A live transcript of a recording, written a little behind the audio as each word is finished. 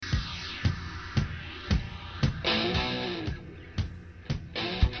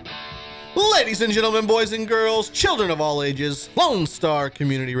Ladies and gentlemen, boys and girls, children of all ages, Lone Star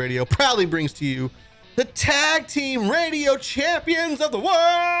Community Radio proudly brings to you the tag team radio champions of the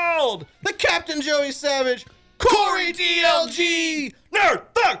world, the Captain Joey Savage, Corey DLG, Nerd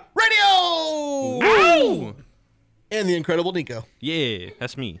Thug Radio, Woo! and the incredible Nico. Yeah,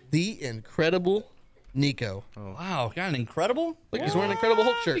 that's me. The incredible Nico. Wow, got an incredible? Look, he's wearing an Incredible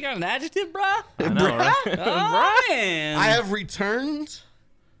Hulk shirt. You got an adjective, bruh? I know, right? Oh, man. I have returned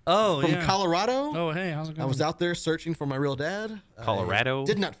from from Colorado. Oh, hey, how's it I going? was out there searching for my real dad. Colorado. I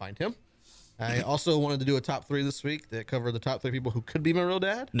did not find him. I also wanted to do a top 3 this week that covered the top 3 people who could be my real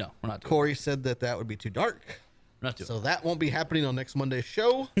dad. No, we're not doing Corey said that would be too dark. We're not doing So that won't be happening on next Monday's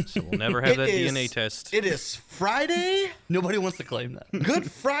show. So we'll never have It that is- DNA test. It is Friday. Nobody wants to claim that.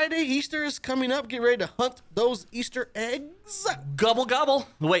 Good Friday. Easter is coming up. Get ready to hunt those Easter eggs. Gobble, gobble.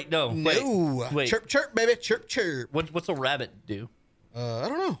 Wait, no. No. Wait. Chirp, chirp, baby. Chirp, chirp. What's a rabbit do? I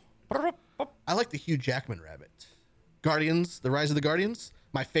don't know. I like the Hugh Jackman rabbit. Guardians, The Rise of the Guardians.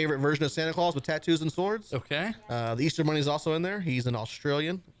 My favorite version of Santa Claus with tattoos and swords. Okay. The Easter Bunny is also in there. He's an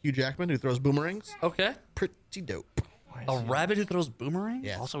Australian, Hugh Jackman, who throws boomerangs. Okay. Pretty dope. A rabbit who throws boomerangs?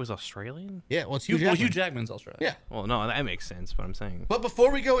 Yeah. Also, he's Australian? Yeah, well, it's Hugh Well, Jackman. Hugh Jackman's Australian. Yeah. Well, no, that makes sense, but I'm saying. But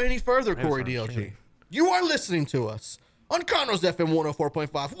before we go any further, Corey sorry, DLG, sure. you are listening to us on Conroe's FM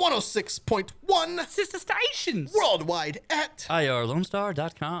 104.5, 106.1, Sister stations. worldwide at.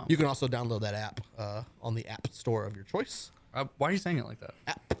 IRLoneStar.com. You can also download that app on the app store of your choice. Why are you saying it like that?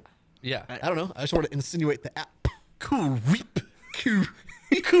 App. Yeah. I don't know. I just want to insinuate the app. Cool. Cool.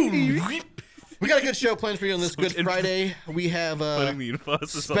 We got a good show planned for you on this Good Friday. We have Putting the emphasis on the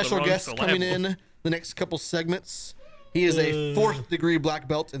special wrong guests coming syllable. in the next couple segments. He is a 4th degree black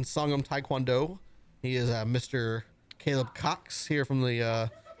belt in Sangam Taekwondo. He is Mr. Caleb Cox here from the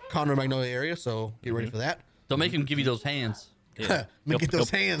Conroe Magnolia area, so get ready for that. Don't make him give you those hands. Let me get those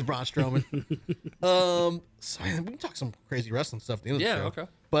hands, Braun Strowman. So man, we can talk some crazy wrestling stuff at the end of the show.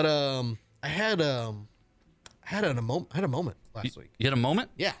 Okay. But I had a moment last week. You had a moment?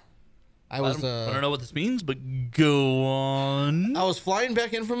 Yeah, I I was. don't know what this means, but go on. I was flying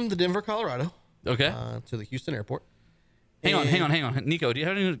back in from the Denver, Colorado, Okay. to the Houston airport. hang on. And- Nico, do you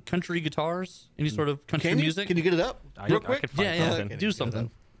have any country guitars? Any sort of country Can you? music? Can you get it up real quick? I could find yeah. something. Do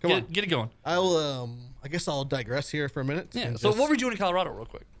something. Come on. Get it going. I guess I'll digress here for a minute. Yeah. and So just- what were you doing in Colorado, real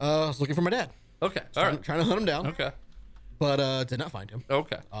quick? I was looking for my dad. Okay. All right. Trying to hunt him down. Okay. But did not find him.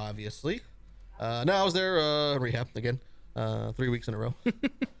 Okay. Obviously. No, I was there rehab again. 3 weeks in a row.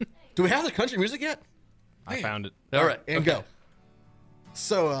 Do we have the country music yet? I found it. All right. And okay. go.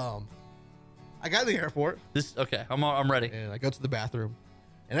 So I got to the airport Okay. I'm ready. and I go to the bathroom.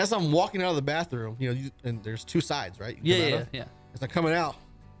 And as I'm walking out of the bathroom, and there's 2 sides, right? You come out of. Yeah. As I'm coming out,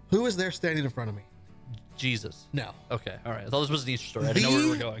 who is there standing in front of me? Jesus. No. Okay. All right. I thought this was an Easter story. I didn't know where we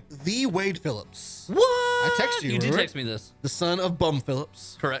were going. The Wade Phillips. What? I texted you, You did remember? text me this. The son of Bum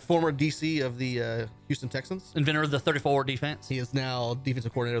Phillips. Correct. Former DC of the Houston Texans. Inventor of the 34 defense. He is now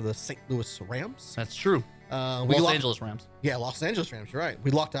defensive coordinator of the St. Louis Rams. That's true. Los Angeles Rams. Yeah, Los Angeles Rams. You're right. We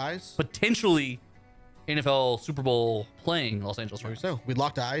locked eyes. Potentially NFL Super Bowl playing Los Angeles Rams. So we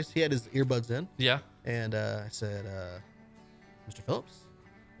locked eyes. He had his earbuds in, Yeah. and I said, "Mr. Phillips,"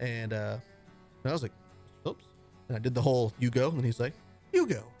 and I was like, "Mr. Phillips," and I did the whole "you go," and he's like, "You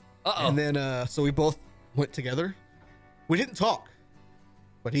go," Uh-oh. and then so we both went together. We didn't talk,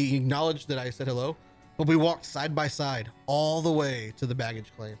 but he acknowledged that I said hello. But we walked side by side all the way to the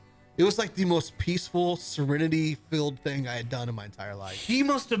baggage claim. It was like the most peaceful, serenity-filled thing I had done in my entire life. He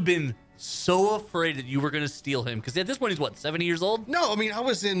must have been so afraid that you were going to steal him. Because at this point, he's what, 70 years old? No, I mean, I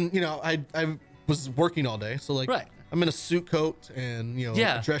was in, I was working all day. So, like, Right. I'm in a suit coat and,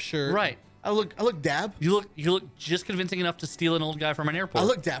 Yeah, a dress shirt. right. I look dab. You look just convincing enough to steal an old guy from an airport. I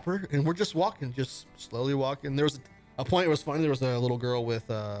look dapper, and we're just walking, just slowly walking. There was a point, it was funny, there was a little girl with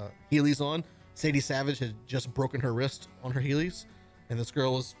Heelys on. Sadie Savage had just broken her wrist on her Heelys. And this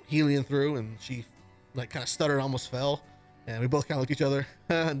girl was heeling through, and she, like, kind of stuttered, almost fell. And we both kind of looked at each other,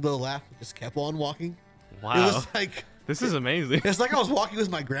 a little laugh, just kept on walking. Wow. It was like... This is amazing. It's like I was walking with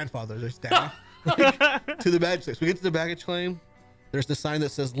my grandfather just down to the baggage claim. So we get to the baggage claim. There's the sign that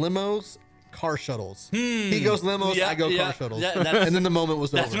says limos, car shuttles. He goes limos, Yeah, I go yeah, car shuttles. yeah, that's- and then the moment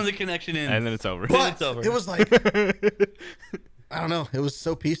was That's over. when the connection ends. And then it's over. But it's over. it was like, I don't know. It was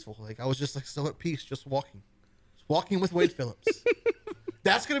so peaceful. Like I was just like so at peace, just walking. Just walking with Wade Phillips.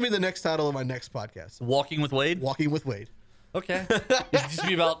 That's going to be the next title of my next podcast. Walking with Wade? Walking with Wade. Okay. It's just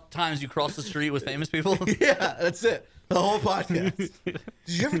be about times you cross the street with famous people? Yeah, that's it. The whole podcast. Did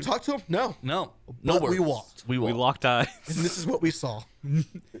you ever talk to him? No. No. But words. we walked. We We walked. locked eyes. And this is what we saw. The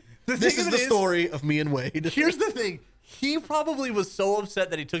This thing is of the it story of me and Wade. Here's the thing. he probably was so upset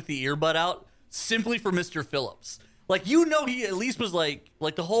that he took the earbud out simply for Mr. Phillips. Like, you know, he at least was like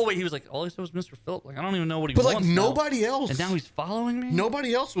the whole way he was like, all I said was Mr. Phillips. Like, I don't even know what he But wants like now. nobody else, And now he's following me?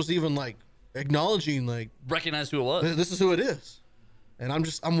 nobody else was even like acknowledging like Recognize who it was. this is who it is. And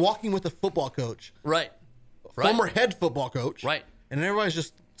I'm walking with a football coach, Right. former head football coach, Right. and everybody's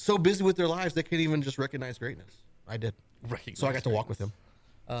just so busy with their lives they can't even just recognize greatness. I did, so I got to walk with him.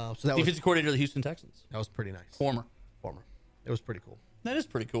 So that was Defensive coordinator of the Houston Texans. pretty nice. Former. It was pretty cool. That is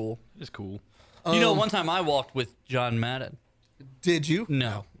pretty cool. It's cool. You know, one time I walked with John Madden. Did you?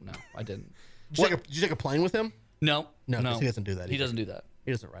 No, I didn't. Did you take a plane with him? No. No, 'cause he doesn't do that He either. doesn't do that.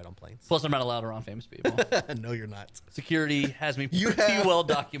 He doesn't ride on planes. Plus, I'm not allowed around famous people. No, you're not. Security has me You pretty have- well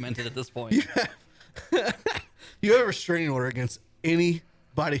documented at this point. You have a restraining order against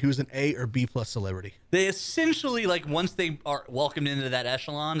anybody who's an A or B plus celebrity. They essentially, like, once they are welcomed into that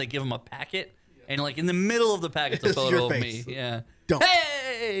echelon, they give them a packet, and like in the middle of the packet's a It's photo your of face. me. Yeah. Don't.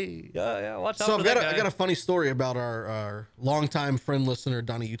 Hey. Yeah. Watch out So for that I guy. got a funny story about our longtime friend listener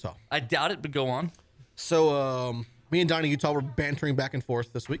Donnie Utah. I doubt it, but go on. So me and Donnie Utah were bantering back and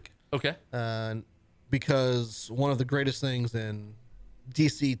forth this week, Okay. because one of the greatest things in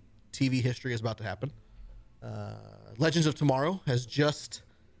DC TV history is about to happen. Legends of Tomorrow has just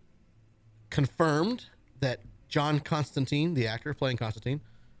confirmed that John Constantine, the actor playing Constantine,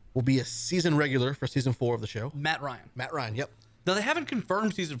 will be a season regular for season 4 of the show. Matt Ryan. Matt Ryan, yep. No, they haven't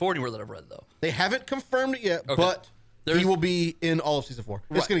confirmed season 4 anywhere that I've read, though. They haven't confirmed it yet, Okay. but There's- he will be in all of season 4.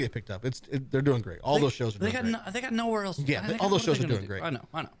 It's Right. going to get picked up. They're doing great. All those shows are doing great. They got nowhere else. Yeah, They all got- those what shows are they doing gonna great. do?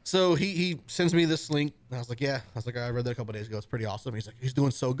 I know. So he sends me this link, and I was like, yeah. I was like, I read that a couple days ago. It's pretty awesome. He's like, he's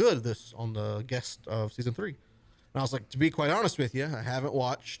doing so good at this on the guest of season 3. And I was like, to be quite honest with you, I haven't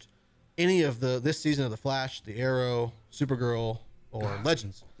watched any of this season of The Flash, The Arrow, Supergirl, or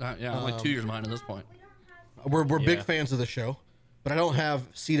Legends. Yeah, I'm like 2 years behind at this point. We're big Yeah. fans of the show, but I don't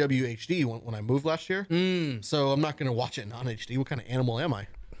have CW HD when I moved last year. So I'm not going to watch it non HD. What kind of animal am I?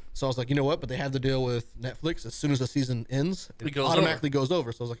 So I was like, you know what? But they have the deal with Netflix. As soon as the season ends, it goes automatically goes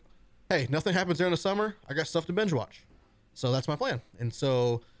over. So I was like, hey, nothing happens during the summer. I got stuff to binge watch. So that's my plan. And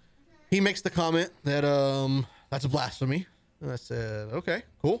so he makes the comment that that's a blasphemy. And I said, okay,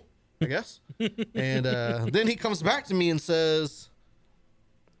 cool, I guess. And then he comes back to me and says,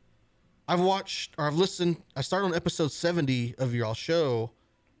 I've listened. I started on episode 70 of your all show,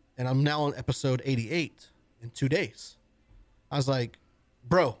 and I'm now on episode 88 in 2 days. I was like,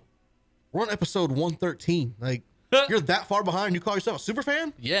 bro, we're on episode 113. Like, you're that far behind. You call yourself a super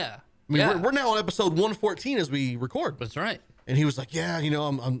fan? Yeah. I mean, yeah. we're now on episode 114 as we record. That's right. And he was like, yeah,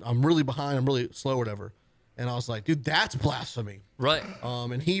 I'm really behind. I'm really slow, or whatever. And I was like, dude, that's blasphemy. Right.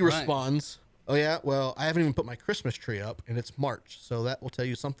 And he responds, oh yeah, well, I haven't even put my Christmas tree up, and it's March, so that will tell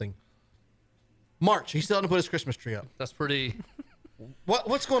you something. March, he still hasn't put his Christmas tree up. That's pretty.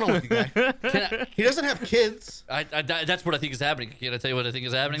 What's going on with you, guy? He doesn't have kids. That's what I think is happening. Can I tell you what I think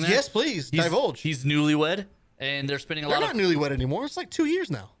is happening there? Yes, please, He's- divulge. He's newlywed, and they're spending a They're lot not of. newlywed anymore. It's like 2 years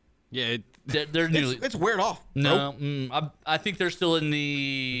now. Yeah, They're newly. It's weared off. Bro. No, I think they're still in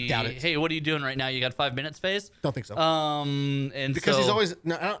the. Doubt it. Hey, what are you doing right now? You got 5 minutes phase. Don't think so. And Because so, he's always.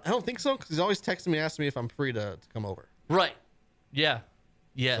 No, I don't think so. Because he's always texting me, asking me if I'm free to come over. right. Yeah.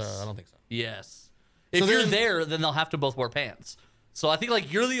 Yes. I don't think so. Yes. If So you're then- there, then they'll have to both wear pants. So I think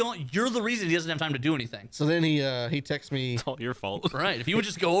like you're the reason he doesn't have time to do anything. So then he texts me. it's all your fault. Right. If he would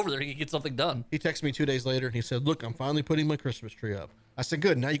just go over there, he could get something done. He texted me 2 days later, and he said, "Look, I'm finally putting my Christmas tree up." I said,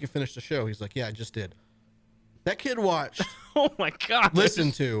 "Good. Now you can finish the show." He's like, "Yeah, I just did." That kid watched, Oh my god.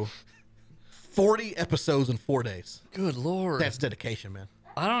 listened to 40 episodes in 4 days. Good lord. That's dedication, man.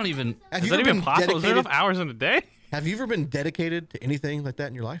 I don't even. Have Is you that ever even been possible? Is there enough dedicated? hours in a day? Have you ever been dedicated to anything like that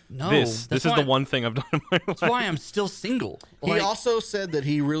in your life? No. This that's is why- the one thing I've done in my life. That's why I'm still single. He Like, also said that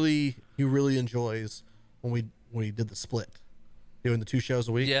he really enjoys when we did the split, doing the 2 shows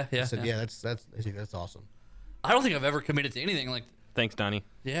a week. Yeah, He said, yeah. yeah, that's awesome. I don't think I've ever committed to anything like. Thanks, Donnie.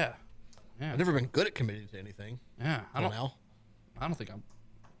 Yeah. I've never been good at committing to anything. Yeah. I Until don't. now. I don't think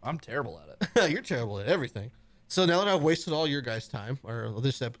I'm terrible at it. You're terrible at everything. So now that I've wasted all your guys' time, or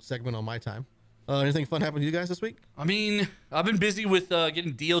this segment on my time, anything fun happened to you guys this week? I mean, I've been busy with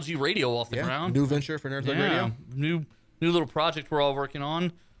getting DLG Radio off the ground. New venture for Nerd Thug Radio. New little project we're all working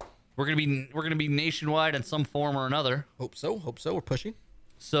on. We're gonna be nationwide in some form or another. Hope so. We're pushing.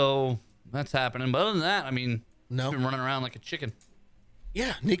 So that's happening. But other than that, I mean, No. I've been running around like a chicken.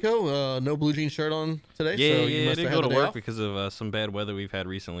 Yeah, Nico, no blue jean shirt on today. Yeah, so you yeah. I must didn't have go had to the day work off. because of some bad weather we've had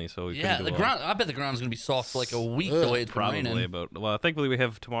recently. So we Yeah, couldn't the go ground. I bet the ground's gonna be soft for like a week the way it's been probably. raining. But well, thankfully we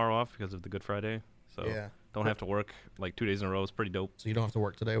have tomorrow off because of the Good Friday. So Yeah. Don't have to work like 2 days in a row. It's pretty dope. So you don't have to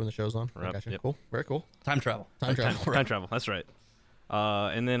work today when the show's on. I Yep, gotcha. yep. Cool. Very cool. Time travel. Time travel. Time travel. That's right.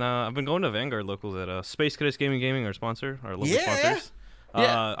 And then I've been going to Vanguard locals at Space Cadets Gaming, our sponsor, our local Yeah. sponsors.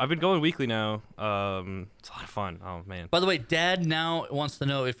 Yeah. I've been going weekly now. It's a lot of fun. Oh man. By the way, Dad now wants to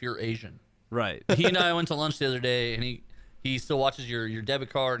know if you're Asian. Right. He and I went to lunch the other day, and he still watches your debit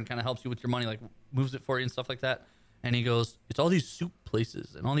card and kind of helps you with your money, like moves it for you and stuff like that. And he goes, it's all these soup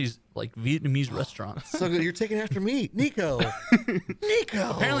places and all these like Vietnamese restaurants. So good. You're taking after me, Nico. Nico.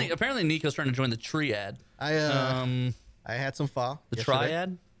 Apparently, Nico's trying to join the triad. I had some pho. The yesterday.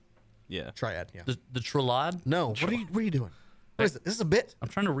 triad, Yeah. Triad. Yeah. the trilad. No. What are you doing? What is it? This is a bit. I'm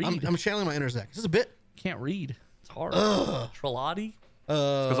trying to read. I'm channeling my inner Zach. Is this a bit? Can't read. It's hard. Triladi.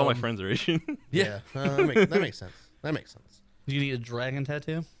 Because all my friends are Asian. Yeah. That makes sense. That makes sense. You need a dragon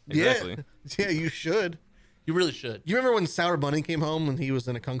tattoo. Exactly. Yeah. Yeah. You should. You really should. You remember when Sour Bunny came home and he was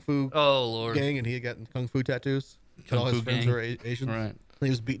in a kung fu Oh Lord. gang and he had gotten kung fu tattoos? Kung all his fu friends gang. were Asian. Right. And he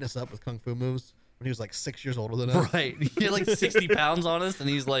was beating us up with kung fu moves when he was like 6 years older than us. Right. He had like 60 pounds on us, and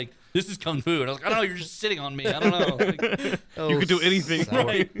he's like, "This is kung fu." And I was like, "I don't know. You're just sitting on me. I don't know." Like, Oh, You could do anything. Sour,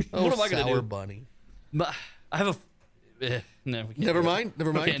 Right. oh, What am I gonna Sour do? Bunny. but I have a. No. We can't Never do it. mind.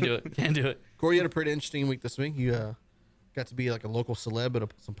 Never We mind. Can't do it. Can't do it. Corey, you had a pretty interesting week this week. You got to be like a local celeb at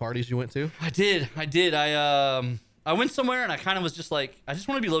some parties you went to. I did. I went somewhere and I kind of was just like, I just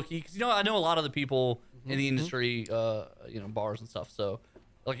want to be low key because I know a lot of the people in the industry, bars and stuff. So,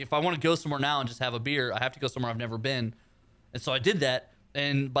 like, if I want to go somewhere now and just have a beer, I have to go somewhere I've never been. And so I did that.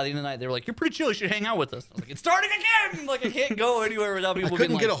 And by the end of the night, they were like, "You're pretty chill. You should hang out with us." I was like, "It's starting again!" Like, I can't go anywhere without people. I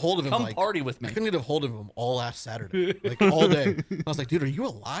couldn't being get like, a hold of him. Come like, party with me. I couldn't get a hold of him all last Saturday, like all day. I was like, "Dude, are you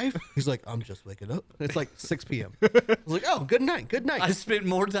alive?" He's like, "I'm just waking up." It's like 6 p.m. I was like, "Oh, good night, good night." I spent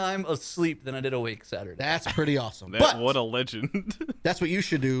more time asleep than I did awake Saturday. That's pretty awesome. That, But what a legend. that's what you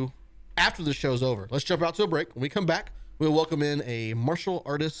should do after the show's over. Let's jump out to a break. When we come back, we'll welcome in a martial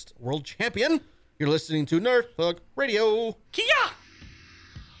artist world champion. You're listening to Nerd Thug Radio. Kia!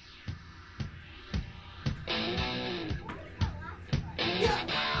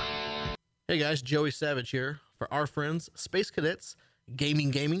 Hey guys, Joey Savage here for our friends Space Cadets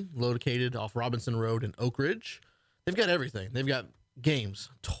Gaming, located off Robinson Road in Oak Ridge. They've got everything. They've got games,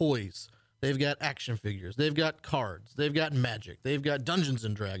 toys, they've got action figures, they've got cards, they've got magic, they've got Dungeons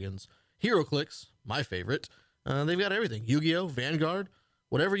and Dragons, HeroClix, my favorite. They've got everything. Yu-Gi-Oh, Vanguard,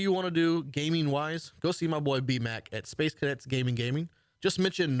 whatever you want to do gaming wise, go see my boy B-Mac at Space Cadets Gaming. Just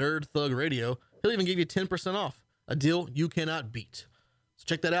mention Nerd Thug Radio. He'll even give you 10% off. A deal you cannot beat. So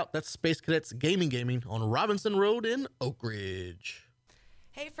check that out. That's Space Cadets Gaming on Robinson Road in Oak Ridge.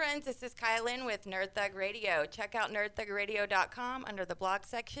 Hey friends, this is Kylan with Nerd Thug Radio. Check out nerdthugradio.com under the blog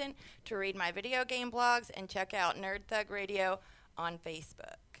section to read my video game blogs and check out Nerd Thug Radio on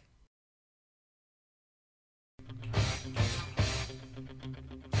Facebook.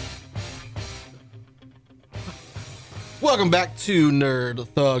 Welcome back to Nerd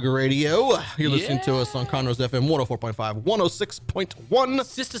Thug Radio. You're listening to us on Conroe's FM 104.5, 106.1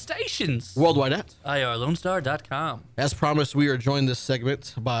 Sister stations. worldwide at. IRLoneStar.com. As promised, we are joined this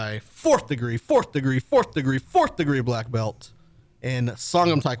segment by fourth degree black belt in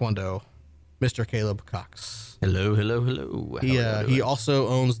Sangam Taekwondo, Mr. Caleb Cox. Hello. He also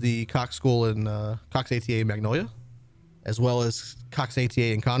owns the Cox School in Cox ATA Magnolia, as well as Cox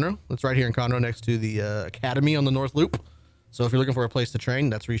ATA in Conroe. That's right here in Conroe, next to the Academy on the North Loop. So if you're looking for a place to train,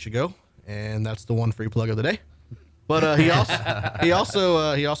 that's where you should go, and that's the one free plug of the day. But he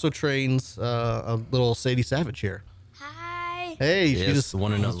also trains a little Sadie Savage here. Hi. Hey, she Yes, just the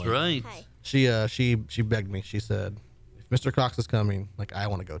one and That's only. right. Hi. she begged me. She said, "If Mr. Cox is coming, like I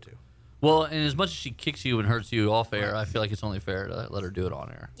want to go too." Well, and as much as she kicks you and hurts you off air, I feel like it's only fair to let her do it on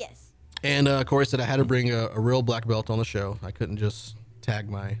air. Yes. And Corey said I had to bring a real black belt on the show. I couldn't just tag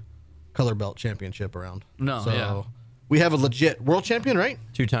my color belt championship around. No, so yeah. we have a legit world champion, right?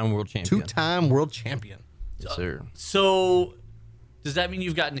 Two-time world champion. Two-time world champion. Yes, sir. So, does that mean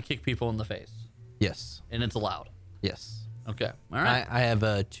you've gotten to kick people in the face? Yes. And it's allowed? Yes. Okay. All right. I have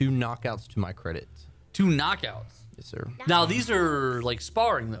 2 knockouts to my credit. 2 knockouts. Yes, sir. Now, these are like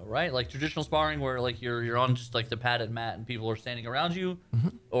sparring, though, right? Like traditional sparring where like you're on just like the padded mat and people are standing around you?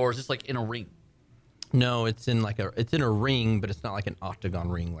 Or is this like in a ring? No, it's in a ring, but it's not like an octagon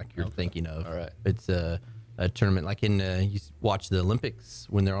ring like you're thinking of. All right. It's a tournament like in you watch the Olympics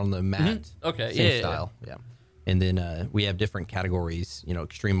when they're on the mat. Okay, Same yeah, yeah, style. Yeah. And then we have different categories.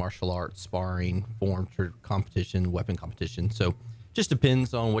 Extreme martial arts, sparring, form competition, weapon competition. So just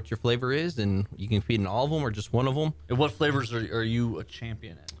depends on what your flavor is, and you can compete in all of them or just one of them. And what flavors are you a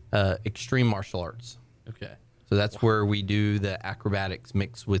champion in? Extreme martial arts. Okay. So that's where we do the acrobatics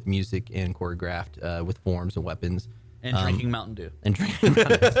mixed with music and choreographed with forms and weapons. And drinking Mountain Dew. And drinking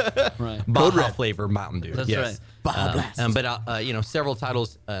Right. Baja flavor Mountain Dew. That's yes. right. But several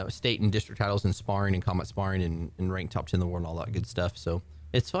titles, state and district titles in sparring and combat sparring and ranked top 10 in the world and all that good stuff. So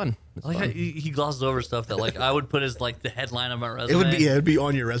it's fun. It's I like how fun. he glosses over stuff that like I would put as like the headline of my resume. It'd be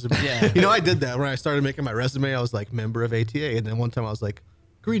on your resume. Yeah. You know, I did that when I started making my resume. I was like member of ATA, and then one time I was like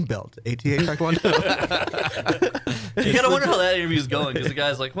green belt ATA Taekwondo. You gotta wonder how that interview's going because the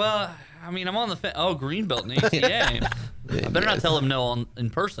guy's like, well, I mean, I'm on the green belt in ATA. I better not tell him no in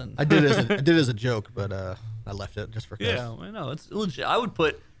person. I did it as a joke, but I left it just for fun. Yeah, I know it's legit. I would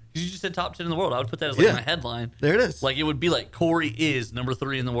put because you just said top 10 in the world. I would put that as like Yeah. my headline. There it is. Like it would be like Corey is number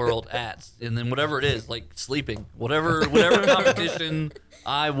 3 in the world at, and then whatever it is, like sleeping, whatever competition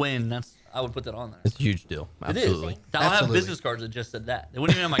I win. I would put that on there. It's a huge deal. Absolutely. It is. I'll have Absolutely. business cards that just said that. They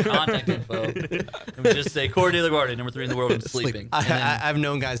wouldn't even have my contact info. It would just say Corey De La Guardia, number 3 in the world and sleeping. I've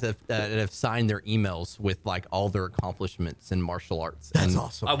known guys that have signed their emails with like all their accomplishments in martial arts. That's and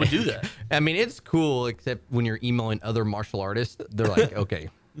awesome. I would do that. I mean, it's cool, except when you're emailing other martial artists, they're like, okay,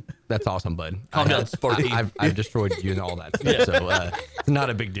 that's awesome, bud. Calm down, Sparky. I've destroyed you and all that stuff. So it's not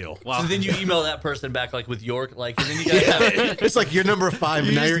a big deal. So then you email that person back like with York, like, and then you guys have. It's like you're number 5,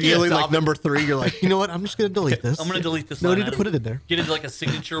 and now you're just emailing like adopt- number 3. You're like, you know what? I'm just gonna delete this. I'm gonna delete this. No line need to item. put it in there. Get into like a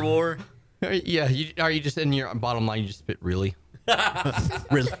signature war. Yeah, are you just in your bottom line? You just spit really?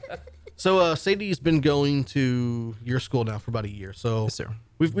 Really. So Sadie's been going to your school now for about a year. So Yes, sir.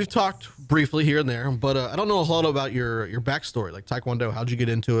 we've talked briefly here and there, but I don't know a lot about your backstory, like Taekwondo. How'd you get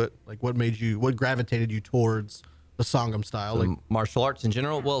into it? Like what gravitated you towards the Sangam style? Like Martial arts in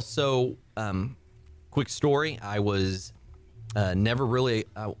general. Well, so quick story. I was never really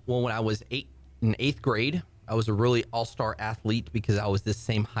when I was in eighth grade. I was a really all-star athlete because I was this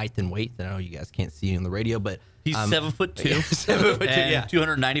same height and weight. That I know you guys can't see on the radio, but He's 7'2", 7'2", and yeah.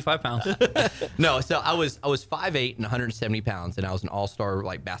 295 pounds. No, so I was 5'8" and 170 pounds, and I was an all-star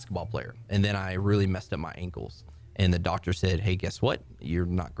like basketball player. And then I really messed up my ankles, and the doctor said, "Hey, guess what? You're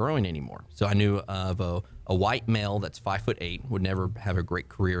not growing anymore." So I knew of a white male that's 5'8" would never have a great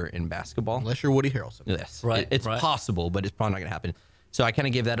career in basketball. unless you're Woody Harrelson. Yes, Right, It's right. possible, but it's probably not gonna happen. So I kind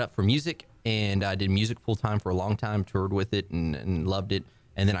of gave that up for music, and I did music full time for a long time, toured with it, and loved it.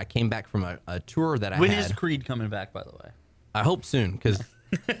 And then I came back from a tour that I When had. is Creed coming back, by the way? I hope soon, because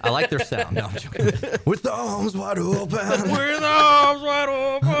I like their sound. No, I'm joking. With the arms wide open. With arms wide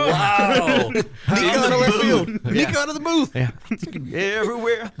open. Wow. Nico out of left field. Nico out of the booth. Yeah,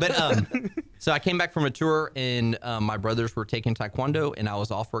 everywhere. But so I came back from a tour, and my brothers were taking Taekwondo, and I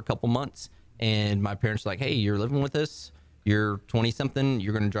was off for a couple months. And my parents were like, "Hey, you're living with us. You're 20-something.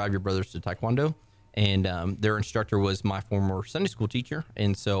 You're going to drive your brothers to Taekwondo." And their instructor was my former Sunday school teacher,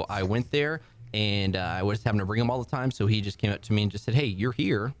 and so I went there, and I was having to bring him all the time. So he just came up to me and just said, "Hey, you're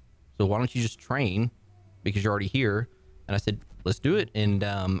here, so why don't you just train because you're already here?" And I said, "Let's do it." And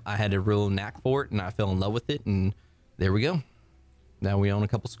I had a real knack for it, and I fell in love with it, and there we go. Now we own a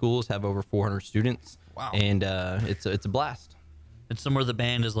couple schools, have over 400 students. Wow. And it's a blast. And somewhere the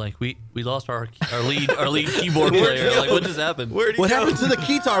band is like, we lost our lead keyboard player. Like, what just happened? What happened to the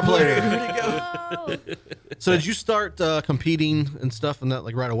guitar player? Oh. So did you start competing and stuff and that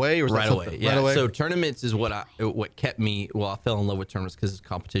like right away, or was that Right something- away, yeah. Right away. So tournaments is what kept me. Well, I fell in love with tournaments because it's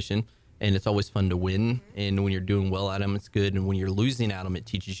competition, and it's always fun to win. And when you're doing well at them, it's good. And when you're losing at them, it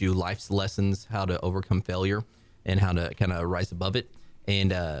teaches you life's lessons, how to overcome failure, and how to kind of rise above it.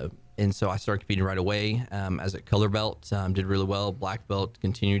 And so I started competing right away as a color belt. Did really well. Black belt,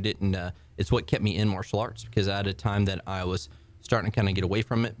 continued it, and it's what kept me in martial arts because I had a time that I was starting to kind of get away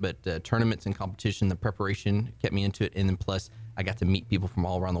from it. But tournaments and competition, the preparation kept me into it, and then plus I got to meet people from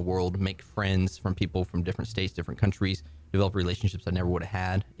all around the world, make friends from people from different states, different countries, develop relationships I never would have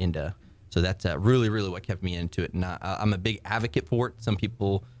had, and so that's really, really what kept me into it. And I'm a big advocate for it. Some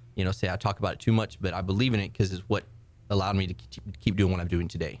people, say I talk about it too much, but I believe in it because it's what allowed me to keep doing what I'm doing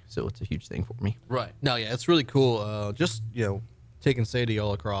today. So it's a huge thing for me. Right. No, yeah, it's really cool. Just taking Sadie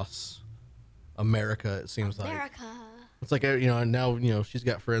all across America. It seems like America. it's like now she's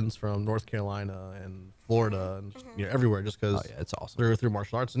got friends from North Carolina and Florida and just, everywhere just because Oh yeah, it's awesome. through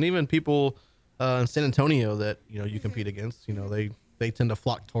martial arts, and even people in San Antonio that you compete against. They tend to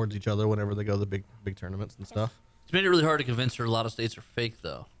flock towards each other whenever they go to the big tournaments and stuff. It's made it really hard to convince her a lot of states are fake,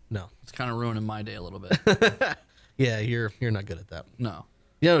 though. No, It's kind of ruining my day a little bit. yeah, you're not good at that. No.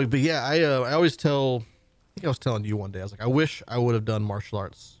 Yeah, but yeah, I always tell. I think I was telling you one day. I was like, I wish I would have done martial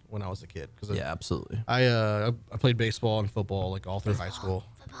arts when I was a kid because Yeah, absolutely. I played baseball and football like all through high school.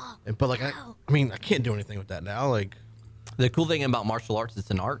 But like I can't do anything with that now. Like The cool thing about martial arts,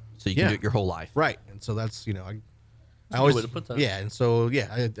 it's an art, so you can Yeah. do it your whole life. Right. And so that's, I a always, good way to put that. yeah. And so,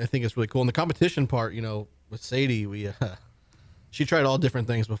 I think it's really cool. And the competition part, with Sadie, she tried all different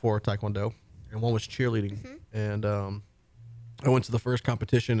things before Taekwondo, and one was cheerleading. And I went to the first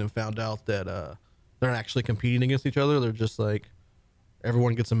competition and found out that they're not actually competing against each other. They're just like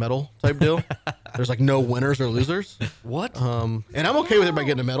everyone gets a medal type deal. There's like no winners or losers. What? And I'm okay with everybody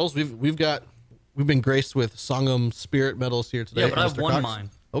getting medals. We've been graced with Sangam Spirit medals here today. Yeah, but I've Mr. won Cox. mine.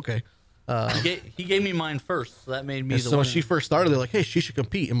 Okay. He gave me mine first, so that made me And the so when winner. she first started, they're like, "Hey, she should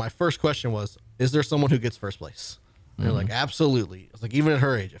compete." And my first question was, "Is there someone who gets first place?" And they're like, "Absolutely." It's like even at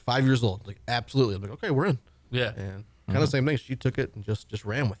her age, at 5 years old, like absolutely. I'm like, "Okay, we're in." Yeah. And kind of same thing. She took it and just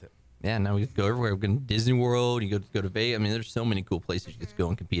ran with it. Yeah, now we go everywhere. We go to Disney World. You go to Vegas. I mean, there's so many cool places you get to go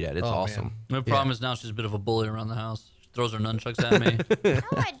and compete at. It's Oh, man. awesome. The problem is now she's a bit of a bully around the house. She throws her nunchucks at me, No,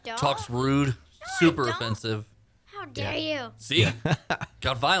 I don't. talks rude, super don't. offensive. How dare you? See?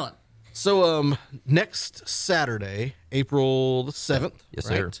 Got violent. So next Saturday, April the 7th, Yes,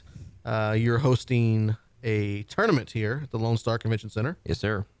 sir. right? You're hosting a tournament here at the Lone Star Convention Center. Yes,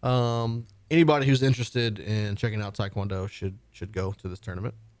 sir. Anybody who's interested in checking out Taekwondo should go to this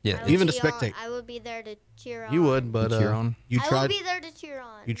tournament. Yeah, I will Even to cheer on- spectate. I will be there to cheer on. You would, but cheer on. you I will tried be there to cheer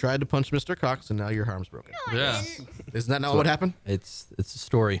on. you tried to punch Mr. Cox, and now your arm's broken. No, I Yeah. didn't. Isn't that not what happened? It's a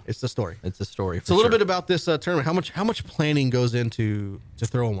story. It's the story. It's a story. For So a little sure. bit about this tournament. How much planning goes into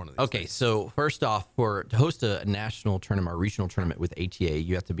throwing one of these? Okay, so first off, to host a national tournament or regional tournament with ATA,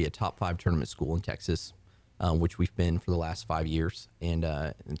 you have to be a top 5 tournament school in Texas, which we've been for the last 5 years, and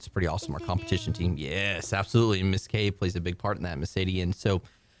it's pretty awesome. Our competition team, yes, absolutely. Miss K plays a big part in that, Miss Sadie, and so,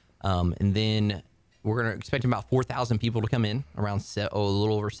 and then we're gonna expect about 4,000 people to come in, around a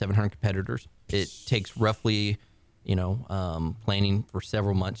little over 700 competitors. It takes roughly, planning for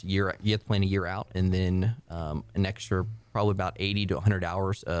several months. You have to plan a year out, and then an extra probably about 80 to 100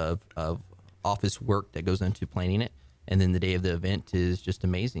 hours of office work that goes into planning it. And then the day of the event is just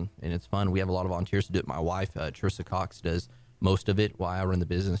amazing, and it's fun. We have a lot of volunteers to do it. My wife, Trissa Cox, does most of it while I run the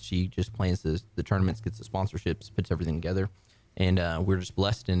business. She just plans the tournaments, gets the sponsorships, puts everything together, and we're just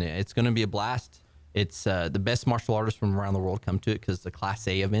blessed. And it's going to be a blast. It's the best martial artists from around the world come to it because it's a Class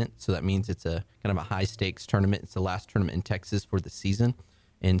A event, so that means it's a kind of a high stakes tournament. It's the last tournament in Texas for the season,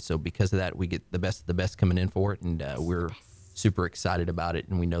 and so because of that, we get the best of the best coming in for it, and we're super excited about it,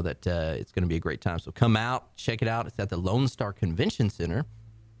 and we know that it's going to be a great time. So come out, check it out. It's at the Lone Star Convention Center,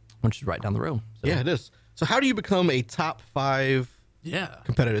 which is right down the road. So, Yeah, it is. So how do you become a top 5 Yeah.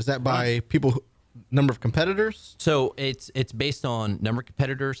 competitor? Is that by number of competitors? So it's based on number of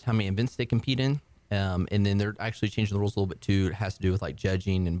competitors, how many events they compete in, and then they're actually changing the rules a little bit too. It has to do with like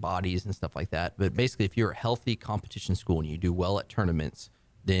judging and bodies and stuff like that. But basically, if you're a healthy competition school and you do well at tournaments,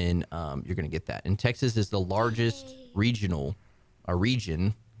 then you're going to get that. And Texas is the largest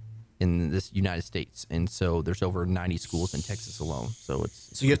region in this United States, and so there's over 90 schools in Texas alone. So it's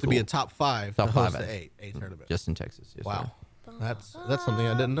So you have to be cool. a top 5 Top to host five a tournament. just in Texas. Yes, Wow, sir. that's something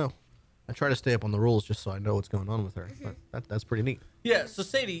I didn't know. I try to stay up on the rules just so I know what's going on with her. But that's pretty neat. Yeah, so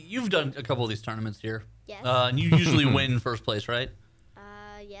Sadie, you've done a couple of these tournaments here. Yes. And you usually win first place, right?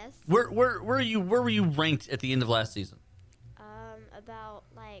 Yes. Where were you ranked at the end of last season? About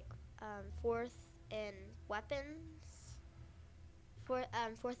like fourth in weapons.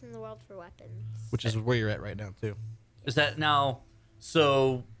 Fourth in the world for weapons. Which is where you're at right now too. Is that now?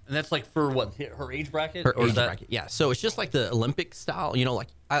 So, and that's like for what her age bracket? Her Or is age that- bracket. Yeah. So it's just like the Olympic style.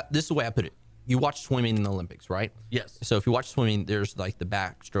 This is the way I put it. You watch swimming in the Olympics, right? Yes. So if you watch swimming, there's like the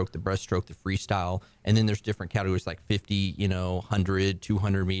backstroke, the breaststroke, the freestyle, and then there's different categories like 50, 100,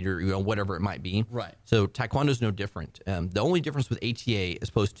 200 meter, whatever it might be. Right. So Taekwondo is no different. The only difference with ATA as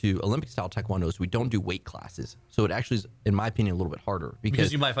opposed to Olympic style Taekwondo is we don't do weight classes. So it actually is, in my opinion, a little bit harder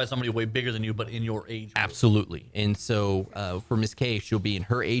Because you might find somebody way bigger than you, but in your age group. Absolutely. And so for Miss K, she'll be in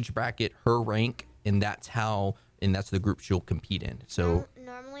her age bracket, her rank, and that's the group she'll compete in. So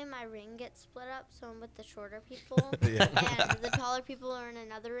Normally my ring gets split up, so I'm with the shorter people, and the taller people are in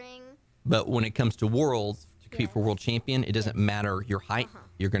another ring. but when it comes to worlds, to compete for Yes. world champion, it doesn't matter your height.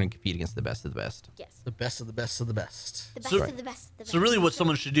 You're going to compete against the best of the best. Yes. The best of the best of the best. The best So- of the best. The So really, best. what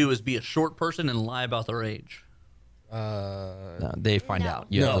someone should do is be a short person and lie about their age. They find No. out.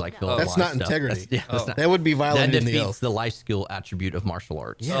 You have to No. like fill out a That's lot not of stuff. integrity. That's not- That would be that violating the defeats oath. the life skill attribute of martial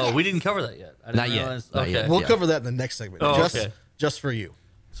arts. Oh, we didn't cover that yet. I didn't Not yet. realize. Not Okay. yet. We'll Yeah. cover that in the next segment. Oh, just, okay. just for you.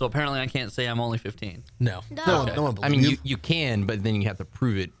 So apparently, I can't say I'm only 15. No. No. No, Okay. no one I believes mean, you can, but then you have to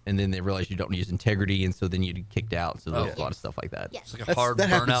prove it, and then they realize you don't use integrity, and so then you get kicked out. So there's a lot of stuff like that. Yes. It's like a That's- hard that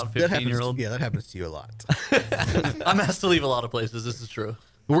happens- burnout that happens- 15-year-old. Yeah, that happens to you a lot. I'm asked to leave a lot of places. This is true.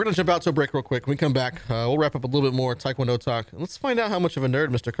 But we're gonna jump out to a break real quick. When we come back, we'll wrap up a little bit more Taekwondo talk. And let's find out how much of a nerd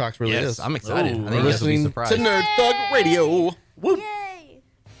Mr. Cox really Yes, is. I'm excited. Ooh. I think We're you guys will be listening to surprised. Nerd Thug Radio. Woo! Yay!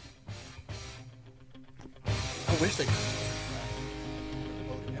 I wish they.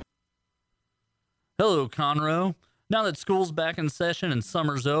 Hello, Conroe. Now that school's back in session and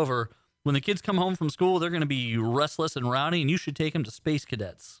summer's over, when the kids come home from school, they're going to be restless and rowdy, and you should take them to Space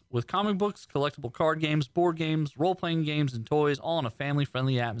Cadets. With comic books, collectible card games, board games, role-playing games, and toys, all in a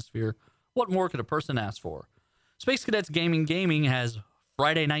family-friendly atmosphere, what more could a person ask for? Space Cadets Gaming has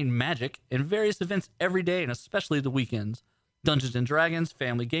Friday Night Magic and various events every day, and especially the weekends. Dungeons & Dragons,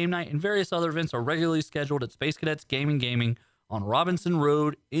 Family Game Night, and various other events are regularly scheduled at Space Cadets Gaming on Robinson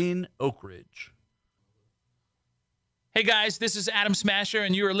Road in Oak Ridge. Hey guys, this is Adam Smasher,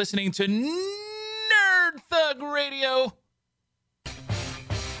 and you are listening to Nerd Thug Radio.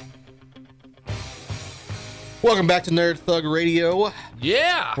 Welcome back to Nerd Thug Radio.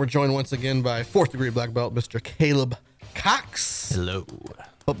 Yeah! We're joined once again by 4th degree black belt, Mr. Caleb Cox. Hello.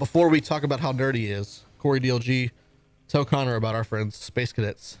 But before we talk about how nerdy he is, Corey DLG, tell Connor about our friends Space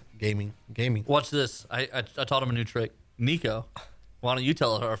Cadets Gaming. Watch this. I taught him a new trick. Nico, why don't you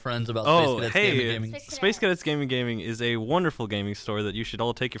tell our friends about Oh, Space Cadets hey, Gaming? Space Cadets Gaming is a wonderful gaming store that you should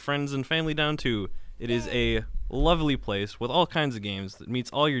all take your friends and family down to. It is a lovely place with all kinds of games that meets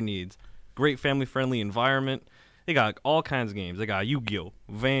all your needs. Great family-friendly environment. They got all kinds of games. They got Yu-Gi-Oh,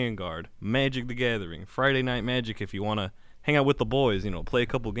 Vanguard, Magic the Gathering, Friday Night Magic if you want to hang out with the boys, play a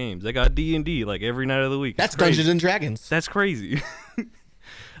couple games. They got D&D like every night of the week. That's It's crazy. Dungeons and Dragons. That's crazy.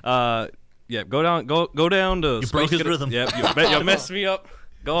 Yeah, go down to. You broke his rhythm. Yep, you messed me up.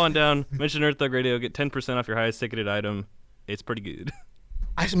 Go on down, mention Nerd Thug Radio, get 10% off your highest ticketed item. It's pretty good.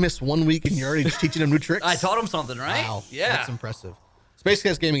 I just missed 1 week and you're already just teaching them new tricks. I taught him something, right? Wow, Yeah. that's impressive. Space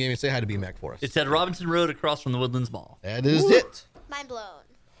Cadets Gaming. Say hi to BMAC for us. It's at Robinson Road across from the Woodlands Mall. That is it. Mind blown.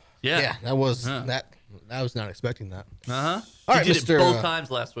 Yeah, that was Yeah. that. I was not expecting that. Uh-huh. All He right, did Mr. it both times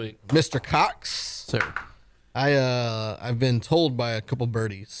last week. Mr. Cox. Sir. I've been told by a couple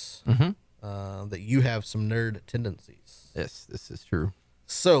birdies that you have some nerd tendencies. Yes, this is true.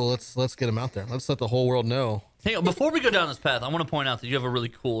 So let's get them out there. Let's let the whole world know. Hang on, before we go down this path, I want to point out that you have a really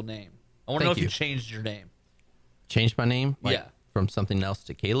cool name. I want to know Thank if you you. changed your name. Changed my name? Yeah. From something else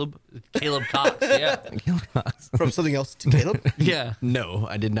to Caleb? Caleb Cox, yeah. Caleb Cox. From something else to Caleb. Yeah. No,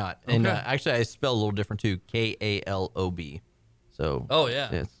 I did not. And Okay. actually, I spell a little different too. Kalob. So. Oh, yeah.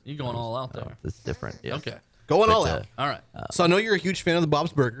 Yes. You're going all out there. It's different. Yes. Okay. Going But, all out. All right. So I know you're a huge fan of the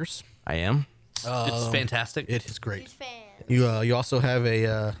Bob's Burgers. I am. It's fantastic. It is great. Huge fan. You also have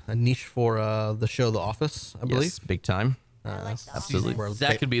a niche for the show The Office, I believe. Yes, big time. I like the absolutely. Office.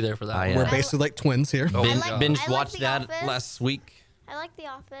 Zach could be there for that. I, one. We're I- basically like twins here. Oh, Bin- God. binge I like watched The that Office. last week. I like The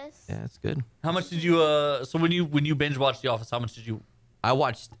Office. Yeah, it's good. How much did you? So when you binge watched The Office, how much did you? I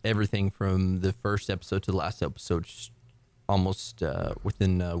watched everything from the first episode to the last episode, almost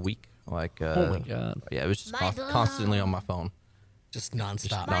within a week. Like, Oh my God. yeah, it was just Mind blown. constantly on my phone. Just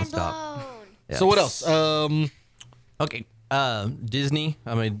nonstop. Mind Nonstop. blown. Yeah. So what else? Okay. Disney.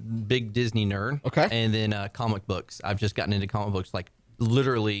 I'm a big Disney nerd. Okay. And then comic books. I've just gotten into comic books like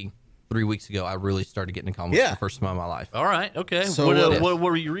literally 3 weeks ago. I really started getting into comic books Yeah. for the first time in my life. All right. Okay. So, what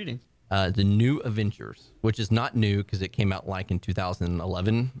were you reading? The New Avengers, which is not new because it came out like in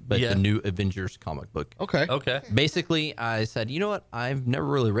 2011, but Yeah. the New Avengers comic book. Okay. Okay. Basically, I said, you know what? I've never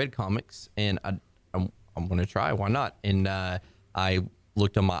really read comics, and I'm going to try. Why not? And I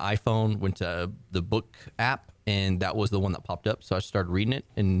looked on my iPhone, went to the book app, and that was the one that popped up. So I started reading it,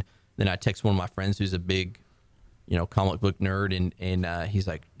 and then I texted one of my friends who's a big, comic book nerd, and he's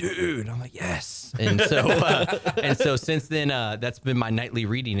like, dude. I'm like, yes. And so since then, that's been my nightly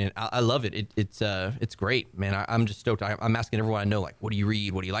reading, and I love it. It's great, man. I'm just stoked. I'm asking everyone I know, like, what do you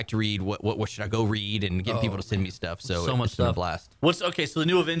read? What do you like to read? What should I go read? And getting people to send me stuff. So So much it's been a stuff. blast. What's okay? So the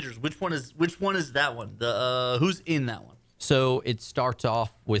New Avengers. Which one is that one? The who's in that one? So it starts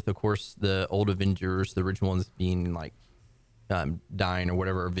off with, of course, the old Avengers, the original ones being like dying or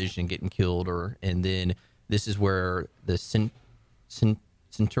whatever, or Vision getting killed, and then this is where the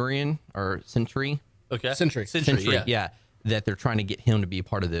Centurion or Sentry, Okay. Sentry. Yeah. that they're trying to get him to be a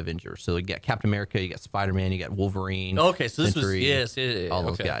part of the Avengers. So you got Captain America, you got Spider-Man, you got Wolverine. Okay, so this was Sentry, yeah, all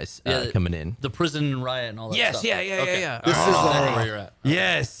those okay. guys Yeah, coming in. The prison riot and all that Yes, stuff. yeah. This is Exactly where you're at.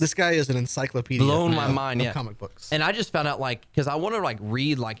 Yes, This guy is an encyclopedia. blown my of- mind. of Yeah, comic books. And I just found out because I want to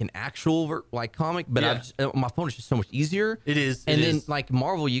read like an actual comic, but Yeah. my phone is just so much easier. It is. And it then is.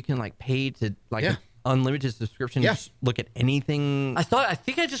 Marvel, you can pay to Yeah. unlimited subscription. Yeah. Just look at anything. I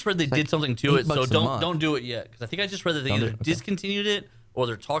think I just read they did like something to it, so $8 a don't month. do it yet because I think I just read that they Don't do either it, okay. discontinued it or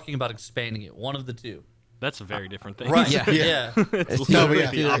they're talking about expanding it. One of the two. That's a very different thing. Right. Yeah. Yeah. It's No, but either yeah,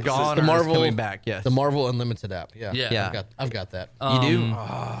 it's either it's gone the or Marvel- it's coming back. Yes. The Marvel Unlimited app. Yeah. Yeah. I've got that. you do?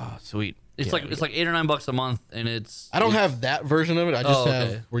 Oh, sweet. It's Yeah, like it's like $8 or $9 a month, and it's. I don't have that version of it. I just Oh, okay.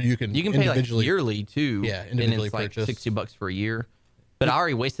 have where you can You can pay like individually. yearly too. Yeah, and individually it's like purchase. $60 for a year. But I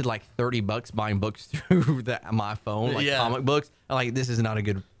already wasted like $30 buying books through my phone, like Yeah. comic books. I'm like, this is not a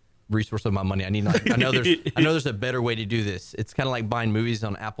good resource of my money. I need like, I know there's a better way to do this. It's kind of like buying movies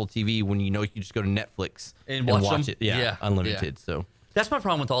on Apple TV when you know you can just go to Netflix And watch them? it. Yeah, Yeah. unlimited. So That's my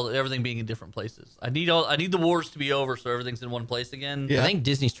problem with everything being in different places. I need the wars to be over so everything's in one place again. Yeah. I think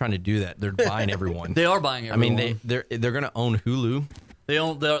Disney's trying to do that. They're buying everyone. They are buying I mean, everyone. they're gonna own Hulu.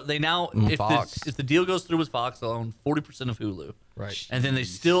 They now Fox. if the deal goes through with Fox, they'll own 40% of Hulu. Right. And then they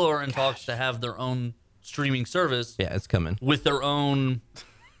still are in talks to have their own streaming service Yeah, it's coming. with their own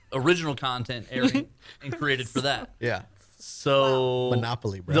original content airing and created for that. Yeah. So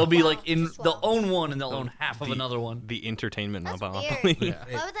Monopoly, bro. They'll be Wow, like in just they'll wow. own one and they'll own half of The- another one. The entertainment That's monopoly. weird.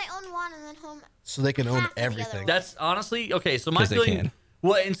 Why would they own one and then home? So they can own half of the other everything. one. That's honestly okay. So my 'Cause they feeling, can.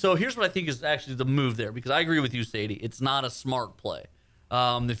 well, and so here's what I think is actually the move there because I agree with you, Sadie. It's not a smart play.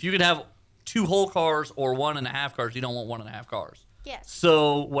 If you could have 2 whole cars or 1.5 cars, you don't want 1.5 cars. Yes.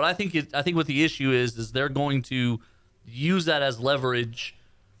 So what I think what the issue is they're going to use that as leverage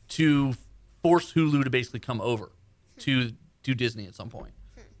to force Hulu to basically come over to Disney at some point.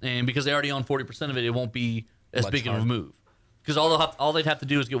 And because they already own 40% of it, it won't be as Much big of a harder. move. Because all they'd have to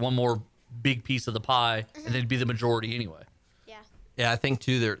do is get one more big piece of the pie, and they'd be the majority anyway. Yeah. Yeah, I think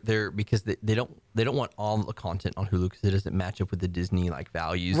too they're because they don't want all the content on Hulu because it doesn't match up with the Disney like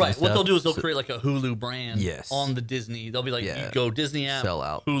values. Right. And What they'll stuff. do is they'll So- create like a Hulu brand Yes. on the Disney. They'll be like, Yeah. you go Disney app, Sell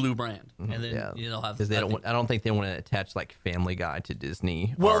out. Hulu brand, and then yeah, they'll have because they I don't. think- I don't think they want to attach like Family Guy to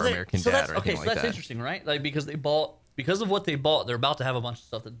Disney Well, or they- American so Dad that's, or anything okay, so like that's that. interesting, right? Like because of what they bought, they're about to have a bunch of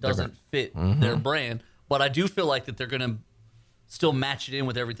stuff that doesn't fit Mm-hmm. their brand. But I do feel like that they're gonna still match it in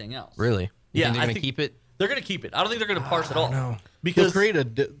with everything else. Really? You Yeah, think they're I gonna think keep it? They're gonna keep it. I don't think they're gonna parse it all. know. They'll Because create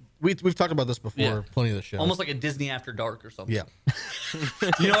we've talked about this before, Yeah. plenty of the show. almost like a Disney After Dark or something. Yeah.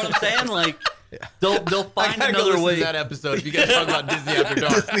 You know what I'm saying? Like they'll find gotta go another listen way. to that episode. If you guys talk about Disney After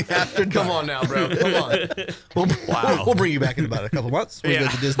Dark, come on now, bro. Come on. We'll bring you back in about a couple months when we go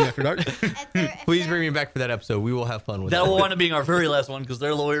to Disney After Dark. If Please bring me back for that episode. We will have fun with That that. will wind up being our very last one because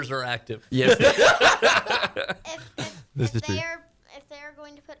their lawyers are active. Yes. if is true. they're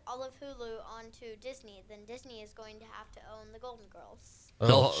going to put all of Hulu onto Disney, then Disney is going to have to own the Golden Girls. Oh,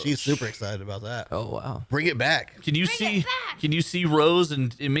 They'll- she's super excited about that. Oh wow. Bring it back. Can you Bring see? it back. Can you see Rose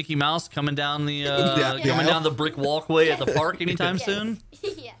and Mickey Mouse coming down the coming down the brick walkway at the park anytime Yes. soon?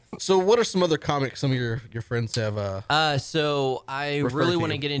 Yes. So, what are some other comics some of your friends have? So I Refer really to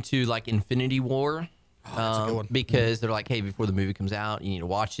want to you. get into like Infinity War. that's a good one. Because they're like, hey, before the movie comes out, you need to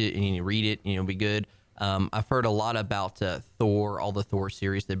watch it, you need to read it, and it'll be good. I've heard a lot about Thor, all the Thor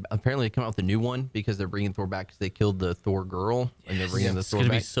series. They apparently come out with a new one because they're bringing Thor back because they killed the Thor girl and they're bringing the It's Thor gonna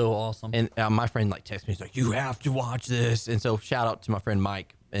be back. so awesome. And my friend like texted me, he's like, you have to watch this. And so shout out to my friend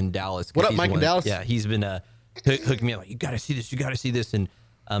Mike in Dallas. 'cause What up, he's Mike in one- Dallas? Yeah, he's been hooking me up like, you got to see this, you got to see this. And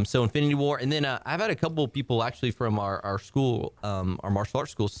so Infinity War. And then I've had a couple of people actually from our school, our martial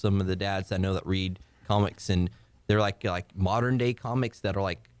arts school, some of the dads I know that read comics, and they're like modern day comics that are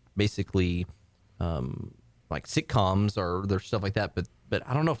like basically like sitcoms or there's stuff like that. But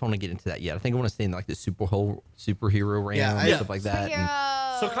I don't know if I want to get into that yet. I think I want to stay in like the superhero realm Yeah, and I- stuff like that.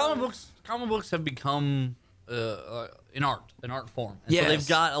 And, So comic books have become an art form. And so Yes. they've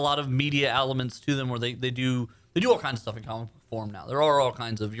got a lot of media elements to them where they do all kinds of stuff in comic book form now. There are all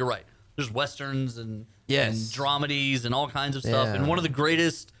kinds of, you're right. There's westerns and Yes. and dramedies and all kinds of stuff. Yeah. And one of the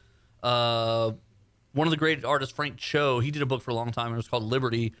great artists, Frank Cho, he did a book for a long time and it was called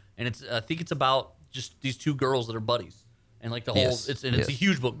Liberty, and I think it's about just these 2 girls that are buddies. And like the whole Yes. it's a Yes.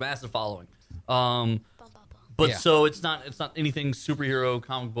 huge book, massive following. Bum, bum, bum. But Yeah. so it's not anything superhero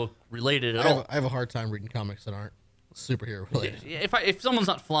comic book related at all. I have a hard time reading comics that aren't superhero related. If someone's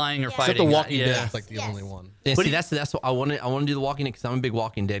not flying or Yeah. fighting, Except The Walking yeah. Dead is like the Yes. only one. Yeah, But see, that's what I want to do the Walking Dead because I'm a big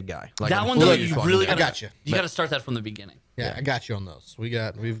Walking Dead guy. Like, that I'm one huge though, Walking you Walking really Dead. I gotta, got you. you got to start that from the beginning. Yeah, I got you on those. We've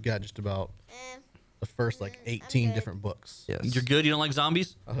got just about Eh, the first like I'm 18 good. different books. Yes. You're good. You don't like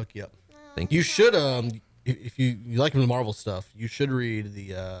zombies? I'll hook you up. Thank You should if you like the Marvel stuff, you should read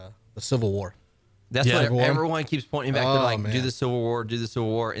the Civil War. That's Yeah. what Civil War. everyone keeps pointing back to. Oh, Like, man. do the Civil War, do the Civil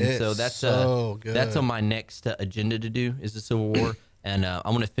War, and so It's that's so good. that's on my next agenda to do is the Civil War, and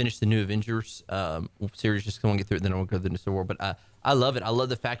I'm gonna finish the new Avengers series just 'cause I want to get through it. Then I'm gonna go to the Civil War. But I love it. I love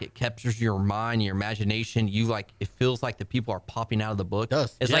the fact it captures your mind, your imagination. You like it feels like the people are popping out of the book. It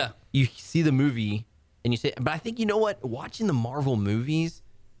does. It's Yeah. like you see the movie and you say, but I think you know what? Watching the Marvel movies,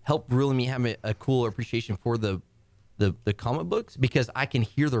 helped really me have a cooler appreciation for the comic books because I can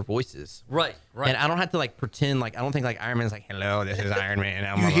hear their voices. Right. And I don't have to like pretend like I don't think like Iron Man's like, hello, this is Iron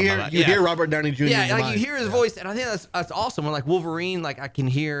Man. You hear Robert Downey Jr. Yeah, in your like mind. you hear his voice, and I think that's awesome. When like Wolverine, like I can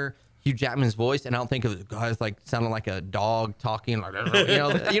hear Hugh Jackman's voice, and I don't think of guys like sounding like a dog talking, like you know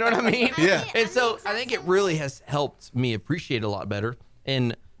what I mean? Yeah. And so I think it really has helped me appreciate it a lot better,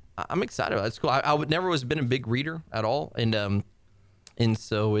 and I'm excited about it. It's cool. I would never was been a big reader at all, and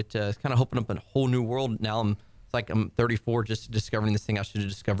so it's kind of opened up a whole new world. Now I'm 34, just discovering this thing I should have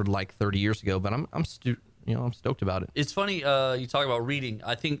discovered like 30 years ago. But I'm stoked about it. It's funny you talk about reading.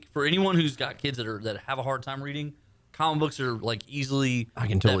 I think for anyone who's got kids that have a hard time reading, comic books are like easily. I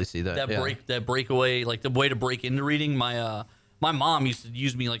can totally see that. That breakaway, like the way to break into reading. My mom used to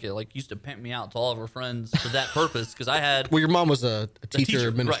use me used to pimp me out to all of her friends for that purpose because I had. Well, your mom was a teacher right.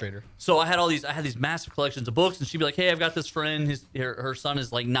 administrator. So I had these massive collections of books, and she'd be like, "Hey, I've got this friend. Her son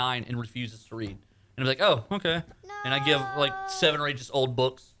is like 9 and refuses to read." And I'd be like, "Oh, okay." No. And I give like 7 or 8 just old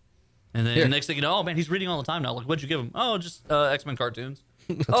books, and then the next thing you know, oh man, he's reading all the time now. Like, what'd you give him? Oh, just X-Men cartoons.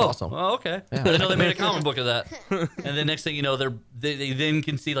 That's oh, awesome. Oh, okay. I didn't know they made a comic book of that. And then next thing you know, they then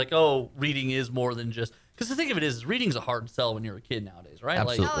can see like, oh, reading is more than just. Because the thing of it is, reading's a hard sell when you're a kid nowadays, right?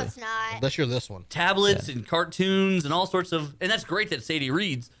 Absolutely. No, it's not. Unless you're this one. Tablets and cartoons and all sorts of, and that's great that Sadie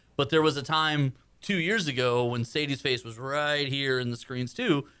reads, but there was a time 2 years ago when Sadie's face was right here in the screens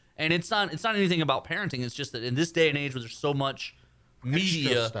too, and it's not anything about parenting. It's just that in this day and age where there's so much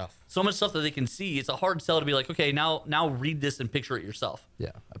media, stuff. so much stuff that they can see, it's a hard sell to be like, okay, now read this and picture it yourself.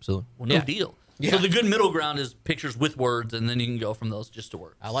 Yeah, absolutely. Well, no deal. Yeah. So the good middle ground is pictures with words, and then you can go from those just to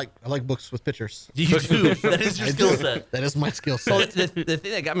words. I like books with pictures. You do. That is your I skill do. set. That is my skill So set. the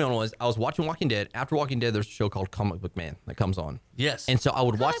thing that got me on was I was watching Walking Dead. After Walking Dead, there's a show called Comic Book Man that comes on. Yes. And so I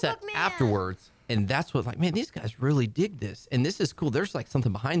would watch Comic that Book Man. afterwards, and that's what man, these guys really dig this, and this is cool. There's like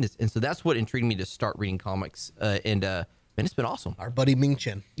something behind this, and so that's what intrigued me to start reading comics. Man, it's been awesome. Our buddy Ming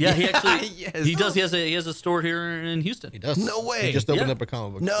Chen. Yeah, he actually Yes. he does. He has a store here in Houston. He does. No way. He just opened Yeah. up a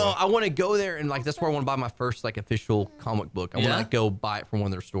comic book No, store. I want to go there, and like that's where I want to buy my first like official comic book. I want Yeah? to like, go buy it from one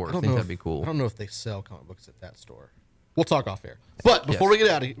of their stores. I think that'd be cool. I don't know if they sell comic books at that store. We'll talk off air. But before we get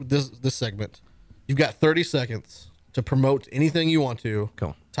out of this segment, you've got 30 seconds to promote anything you want to.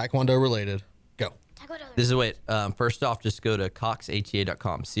 Go. Taekwondo related. Go. This is what. First off, just go to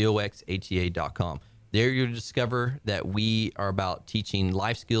coxata.com, coxata.com. There you'll discover that we are about teaching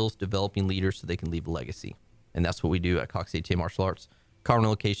life skills, developing leaders so they can leave a legacy. And that's what we do at Cox ATA Martial Arts. Carmel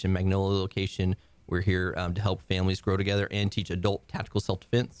location, Magnolia location. We're here to help families grow together and teach adult tactical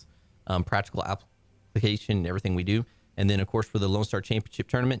self-defense, practical application, and everything we do. And then, of course, for the Lone Star Championship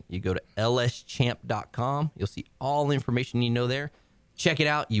Tournament, you go to lschamp.com. You'll see all the information you know there. Check it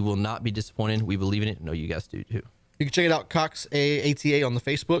out. You will not be disappointed. We believe in it. I know you guys do, too. You can check it out, Cox ATA on the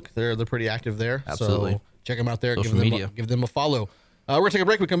Facebook. They're pretty active there. Absolutely. So check them out there. Social media. Give them a follow. We're going to take a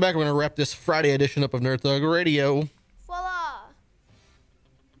break. We come back. We're going to wrap this Friday edition up of Nerd Thug Radio. Voila.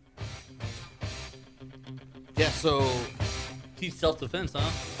 Yeah, so... Teach self-defense, huh?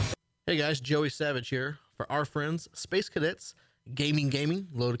 Hey guys, Joey Savage here for our friends, Space Cadets Gaming,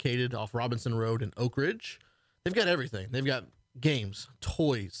 located off Robinson Road in Oak Ridge. They've got everything. They've got games,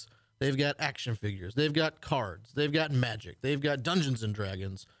 toys, they've got action figures, they've got cards, they've got Magic, they've got Dungeons and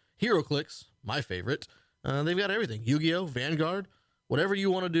Dragons, HeroClix, my favorite. They've got everything. Yu-Gi-Oh, Vanguard, whatever you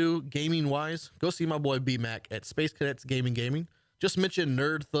want to do gaming-wise, go see my boy B-Mac at Space Cadets Gaming. Just mention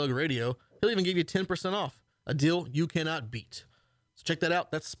Nerd Thug Radio. He'll even give you 10% off, a deal you cannot beat. So check that out.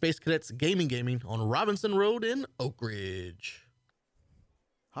 That's Space Cadets Gaming on Robinson Road in Oak Ridge.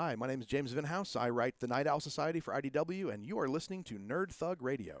 Hi, my name is James Vinhouse. I write the Night Owl Society for IDW, and you are listening to Nerd Thug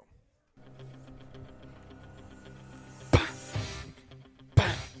Radio.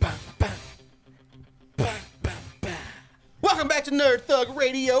 Welcome back to Nerd Thug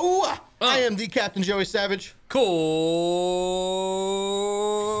Radio. I am the Captain Joey Savage.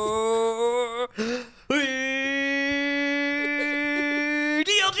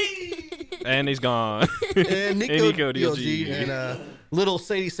 DLG. And he's gone. And Nico, And Nico DLG. And little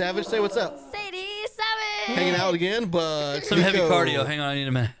Sadie Savage. Say what's up. Sadie Savage. Hanging out again, but Some heavy Nico- cardio. Hang on, I need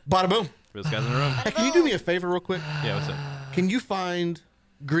a minute. Bada boom. Those guys in the room. Hey, can you do me a favor real quick? Yeah, what's up? Can you find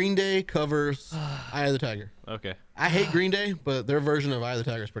Green Day covers Eye of the Tiger? Okay. I hate Green Day, but their version of Eye of the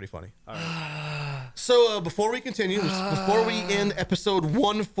Tiger is pretty funny. All right. So before we continue, before we end episode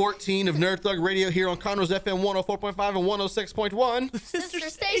 114 of Nerd Thug Radio here on Conroe's FM 104.5 and 106.1 Sister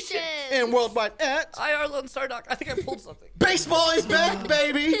Station. and worldwide at IR Lone Star Doc. I think I pulled something. Baseball is back,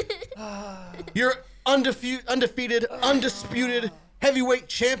 baby. Your undefeated, undisputed heavyweight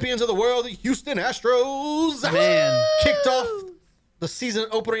champions of the world, the Houston Astros, Man. kicked off the season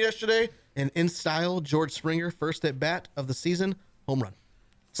opener yesterday, and in style, George Springer, first at bat of the season, home run.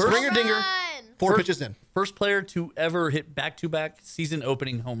 Springer Home dinger, run. 4 pitches in. First player to ever hit back-to-back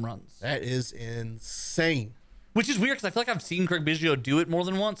season-opening home runs. That is insane. Which is weird because I feel like I've seen Craig Biggio do it more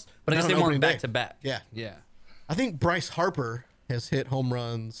than once, but I Not guess on they weren't opening day. back-to-back. Yeah. Yeah. I think Bryce Harper has hit home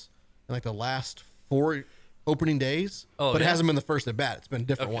runs in like the last 4 opening days, Oh, but it yeah? hasn't been the first at bat. It's been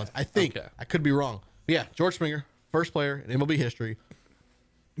different Okay. ones. I think. Okay. I could be wrong. But yeah, George Springer, first player in MLB history,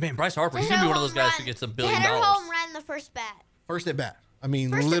 Man, Bryce Harper, he's To going to hit be a one of those home guys run. who gets $1 To billion. hit a home run the first bat. first at bat. I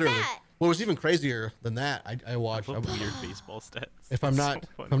mean, First at literally. bat. What was even crazier than that, I watched. Weird baseball stats. If I'm That's not, so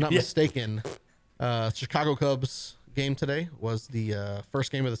funny. if I'm not Yeah. mistaken, Chicago Cubs game today was the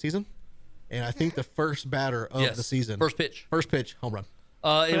first game of the season, and I think the first batter of Yes. the season, First pitch. home run.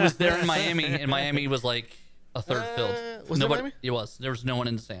 It was there in Miami, and Miami was like a third filled. was it Miami? It was. There was no one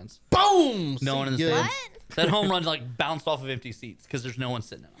in the stands. Boom! No one in the Yeah, stands. That home run like bounced off of empty seats because there's no one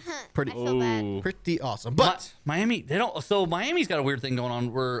sitting in them. Pretty, I feel bad. Ooh. pretty awesome. But Miami, they don't. So Miami's got a weird thing going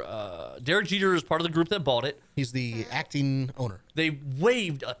on where Derek Jeter is part of the group that bought it. he's the acting owner. They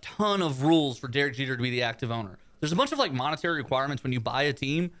waived a ton of rules for Derek Jeter to be the active owner. There's a bunch of like monetary requirements when you buy a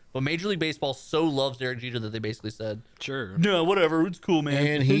team, but Major League Baseball so loves Derek Jeter that they basically said, Sure. "No, whatever, it's cool, man."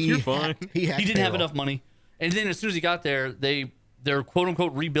 And he You're fine. hacked- he hacked he didn't have payroll. enough money. And then as soon as he got there, they're quote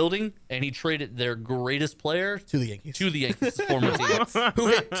unquote rebuilding, and he traded their greatest player to the Yankees, to the Yankees, former team. who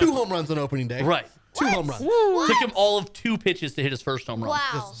hit 2 home runs on opening day. Right. 2 home runs. Took him all of 2 pitches to hit his first home run.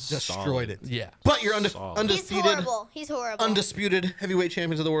 Wow. Just destroyed it. Yeah. But you're He's undisputed, horrible. He's horrible. undisputed heavyweight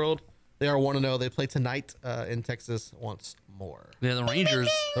champions of the world. They are 1-0. They play tonight in Texas once more. Yeah, the Rangers.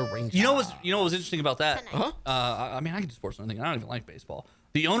 The Rangers. You know what was interesting about that? Tonight. Uh-huh. I mean, I can do sports or anything. I don't even like baseball.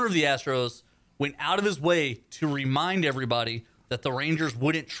 The owner of the Astros went out of his way to remind everybody that the Rangers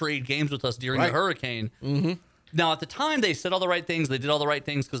wouldn't trade games with us during Right. the hurricane. Mm-hmm. Now, at the time, they said all the right things. They did all the right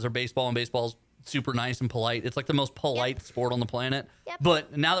things because they're baseball, and baseball's super nice and polite. It's like the most polite sport on the planet. Yep.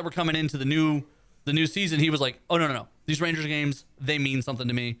 But now that we're coming into the new season, he was like, "Oh no! These Rangers games, they mean something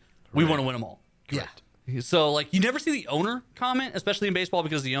to me. We want to win them all." Yeah. So, like, you never see the owner comment, especially in baseball,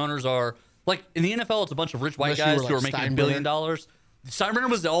 because the owners are, like, in the NFL, it's a bunch of rich white Unless you guys were, who like, are making $1 Steinbrenner. billion. Steinbrenner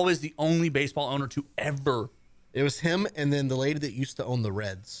was always the only baseball owner to ever. It was him and then the lady that used to own the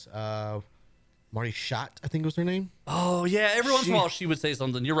Reds. Marty Schott, I think was her name. Oh, yeah. Every once in a She- while, she would say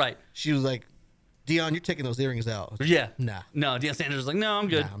something. You're right. She was like, Dion, you're taking those earrings out. Yeah. Nah. No, Deion Sanders is like, no, I'm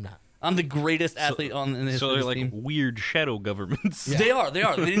good. Nah, I'm not. I'm the greatest athlete in the history So of they're this like team. weird shadow governments. They are.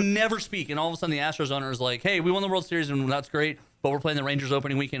 They never speak. And all of a sudden, the Astros owner is like, hey, we won the World Series, and that's great, but we're playing the Rangers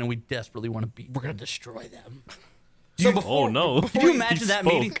opening weekend, and we desperately want to beat We're going to destroy them. Oh no. Can you imagine that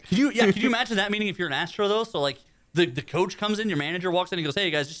spoke. meeting? Can you imagine that meeting if you're an Astro though? So like the coach comes in, your manager walks in, and goes,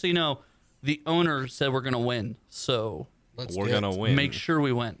 "Hey guys, just so you know, the owner said we're gonna win, so Let's We're do it. gonna win. make sure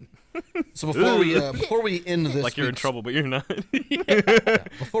we win." So before we end this Like you're in week's- trouble, but you're not.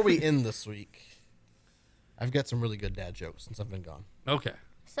 Before we end this week, I've got some really good dad jokes since I've been gone. Okay.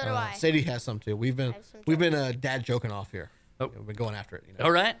 So do I. Sadie has some too. We've been have some dad joking off here. Oh. We've been going after it. You know?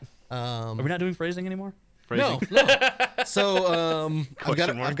 All right. Um, Are we not doing phrasing anymore? no, Phrasing. no. So I've got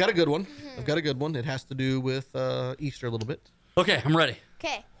Question mark. a good one. I've got a good one. It has to do with Easter a little bit. Okay, I'm ready.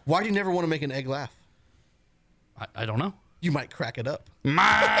 Okay. Why do you never want to make an egg laugh? I don't know. You might crack it up.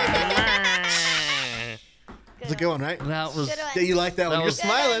 It's a good one, right? That was Good one. Yeah, you like that one? You're was- Good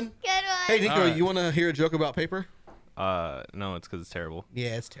smiling. one. Good one. Hey, Nico, All right. you want to hear a joke about paper? No, it's because it's terrible.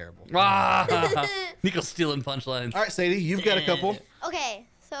 Yeah, it's terrible. Nico's stealing punchlines. All right, Sadie, you've got a couple. Okay,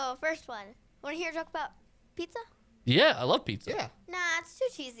 so first one. Want to hear a joke about pizza? Yeah, I love pizza. Yeah. Nah, it's too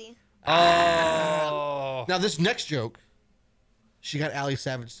cheesy. Oh. Now this next joke, she got Ali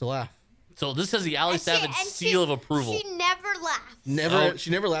Savage to laugh. So this has the Ali And Savage and seal of approval. She never laughs. Never, Oh. she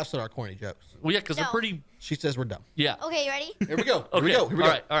never laughs at our corny jokes. Well, yeah, because they're No. pretty. She says we're dumb. Yeah. Okay, you ready? Here we go. Here Okay. we go. Here we go.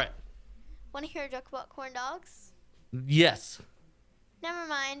 All right. Want to hear a joke about corn dogs? Yes. Never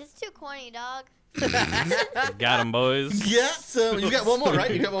mind, it's too corny, dog. Got him, boys. Yeah. So you got one more,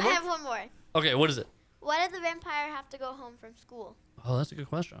 right? You got one I more. have one more. Okay, what is it? Why did the vampire have to go home from school? Oh, that's a good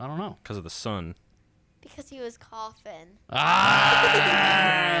question. I don't know. Because of the sun. Because he was coughing.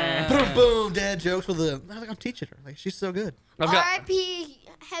 Ah! Boom, boom. Dad jokes with a. I'm teaching her. Like she's so good. I've got, R.I.P.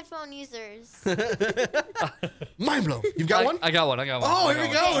 headphone users. Mind blown. You've got one. I got one. Oh, here we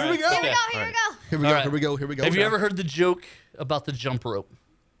go. Here we go. Here we go, All here we right. go. Here we All go. right. Here we go. Here we go. Have you Now. ever heard the joke about the jump rope?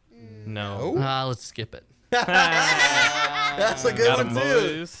 No. Let's skip it. That's a good Got one him,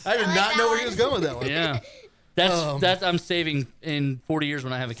 too. boys. I did I like not that know where one. he was going with that one. Yeah. That's I'm saving in 40 years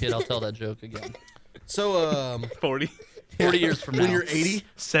when I have a kid. I'll tell that joke again. So 40. 40 years from now. When you're 80,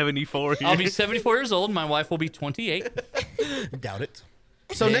 74 I'll be years. 74 years old. My wife will be 28. doubt it.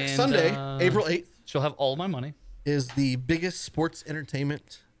 So next And, Sunday, April 8th, She'll have all my money. is the biggest sports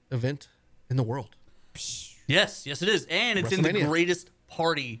entertainment event in the world. Yes, it is. And it's in the WrestleMania. greatest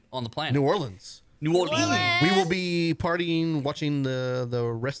party on the planet. New Orleans. New Orleans. We will be partying, watching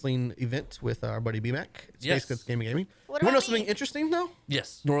the wrestling event with our buddy BMAC. Space Yes. Goods Gaming. You What want to know about something me? interesting though?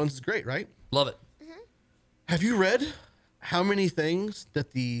 Yes. New Orleans is great, right? Love it. Have you read how many things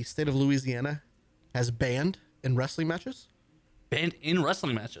that the state of Louisiana has banned in wrestling matches? Banned in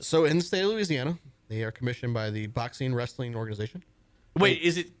wrestling matches. So in the state of Louisiana, they are commissioned by the Boxing Wrestling Organization. Wait,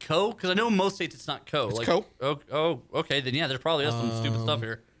 is it co? Because I know in most states it's not co. It's co. Oh, okay. Then yeah, there's probably some stupid stuff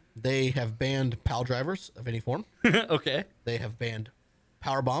here. They have banned pile drivers of any form. Okay. They have banned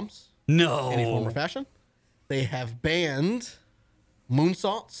power bombs, No. any form or fashion. They have banned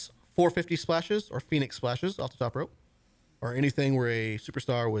moonsaults, 450 splashes, or Phoenix splashes off the top rope, or anything where a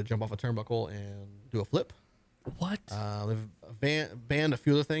superstar would jump off a turnbuckle and do a flip. What? They've banned a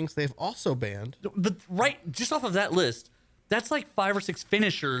few other things. They've also banned But right, just off of that list, that's like 5 or 6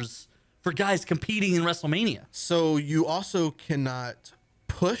 finishers for guys competing in WrestleMania. So you also cannot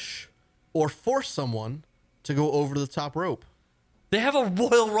push or force someone to go over the top rope. They have a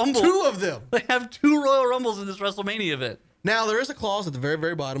Royal Rumble. 2 of them. They have 2 Royal Rumbles in this WrestleMania event. Now there is a clause at the very,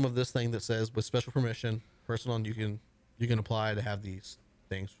 very bottom of this thing that says, with special permission, personal, you can apply to have these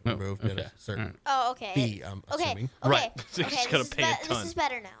things removed at okay. a certain Oh, okay. fee. I'm okay. assuming. Right. So you Okay. just gotta This is, pay a ton. this is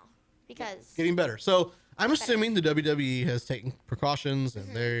better now because Getting better. So I'm assuming the WWE has taken precautions,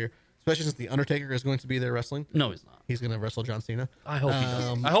 and they're, especially since the Undertaker is going to be there wrestling. No, he's not. He's going to wrestle John Cena. I hope he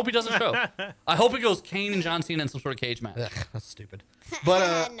doesn't. I hope he doesn't show. I hope it goes Kane and John Cena in some sort of cage match. Ugh, that's stupid.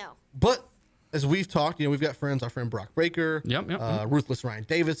 But no. But as we've talked, we've got friends. Our friend Brock Breaker, Yep. Ruthless Ryan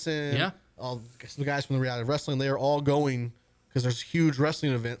Davidson, Yeah. all the guys from the Reality of Wrestling. They are all going because there's huge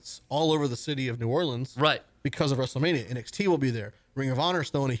wrestling events all over the city of New Orleans, Right. Because of WrestleMania. NXT will be there. Ring of Honor is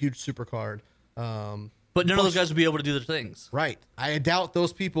throwing a huge super card. But none of those guys will be able to do their things. Right. I doubt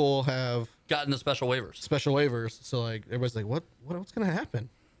those people have Gotten the special waivers. special waivers. So like everybody's like, what's going to happen?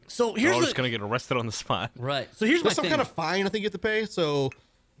 So They're here's all the, just gonna get arrested on the spot. right. So here's my There's some thing. kind of fine I think you have to pay. So,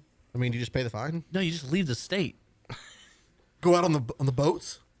 I mean, you just pay the fine. No, you just leave the state. Go out on the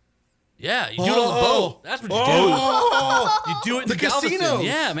boats. Yeah, you do it on the Oh. boat. That's what you do. Oh, You do it in The Galveston. casinos.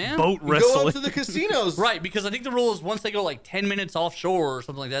 Yeah, man. Boat you go wrestling. up to the casinos. Right, because I think the rule is once they go like 10 minutes offshore or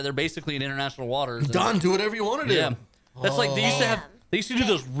something like that, they're basically in international waters. and- Done. Do whatever you want to do. Yeah. That's like they used to have. Damn. They used to do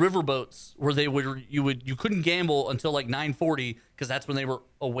those river boats where you couldn't gamble until like 9:40 because that's when they were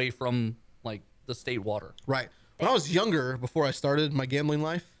away from like the state water. Right. When I was younger, before I started my gambling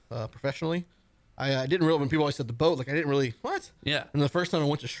life professionally, I didn't really, when people always said the boat, like I didn't really, what? Yeah. And the first time I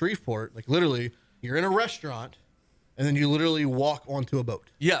went to Shreveport, like literally, you're in a restaurant and then you literally walk onto a boat.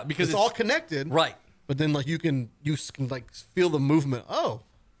 Yeah, because It's all connected. right. But then like you can like feel the movement. Oh,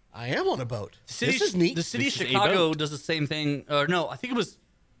 I am on a boat. This is neat. The city of This is a Chicago boat. does the same thing. No, I think it was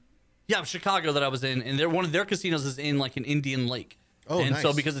Chicago that I was in, and one of their casinos is in like an Indian lake. Oh, and so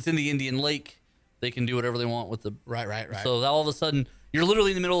nice. because it's in the Indian lake, they can do whatever they want with the Right. So that all of a sudden, you're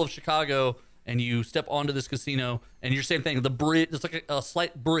literally in the middle of Chicago, and you step onto this casino, and you're same thing. The bridge, it's like a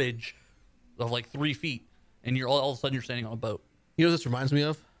slight bridge of like 3 feet, and you're all of a sudden you're standing on a boat. You know what this reminds me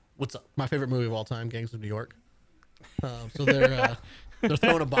of? What's up? My favorite movie of all time, Gangs of New York. So they're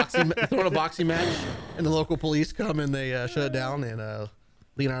throwing a boxing match, and the local police come and they shut it down. And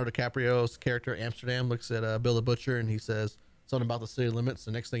Leonardo DiCaprio's character Amsterdam looks at Bill the Butcher and he says something about the city limits.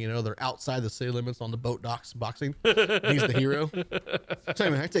 The next thing you know, they're outside the city limits on the boat docks boxing. And he's the hero. I'm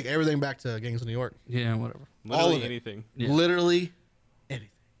telling you, man, I take everything back to Gangs of New York. Yeah, whatever. all Literally of it. anything, Yeah. Literally anything.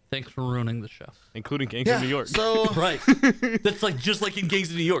 Thanks for ruining the show. including Gangs of New York. So Right. That's like just like in Gangs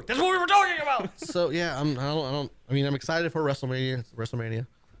of New York. That's what we were talking about. So yeah, I'm excited for WrestleMania. It's WrestleMania.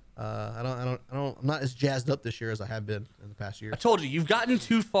 I'm not as jazzed up this year as I have been in the past year. I told you, you've gotten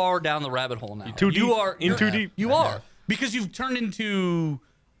too far down the rabbit hole now. too deep. You're Too deep. You I are. have. Because you've turned into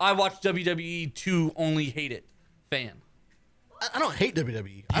I watch WWE to only hate it fan. I don't hate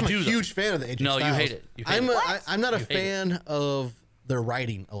WWE. I'm a do, though. huge fan of the AJ No, you Styles. hate it. You hate it. I'm not a You hate it. fan of their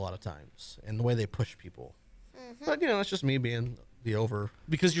writing a lot of times and the way they push people. But that's just me being the over.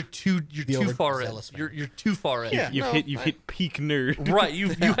 Because you're too far in. overzealous fan. You're too far in. Yeah. You've hit peak nerd. Right, you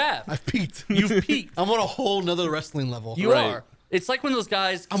have. I've peaked. You've peaked. I'm on a whole nother wrestling level. You Right. are. It's like when those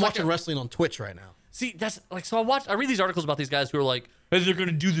guys I'm watching wrestling on Twitch right now. See, that's like so. I read these articles about these guys who are like, hey, they're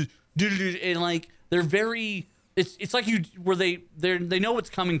gonna do this, and like they're very. It's like they know what's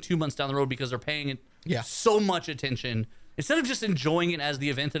coming 2 months down the road because they're paying it Yeah. so much attention instead of just enjoying it as the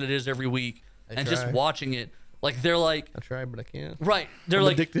event that it is every week and just try. watching it. Like they're like, I tried, but I can't. right? They're I'm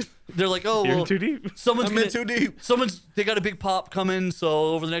like, addicted. they're like, oh, You're well, too deep. someone's I'm in too deep. They got a big pop coming, so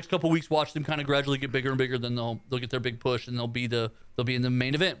over the next couple weeks, watch them kind of gradually get bigger and bigger. Then they'll get their big push, and they'll be in the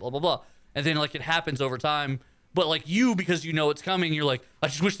main event. Blah blah blah. And then like it happens over time. But like you, because you know it's coming, you're like, I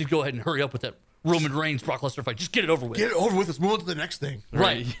just wish they'd go ahead and hurry up with that Roman Reigns Brock Lesnar fight. Just get it over with. Get it over with. Let's move on to the next thing.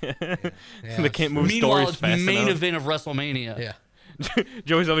 Right. They can't move Meanwhile, stories it's fast main enough. event of WrestleMania. Yeah.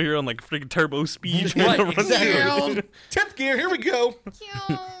 Joey's over here on like freaking turbo speed. Right, trying to run exactly. through. Down. 10th gear. Here we go.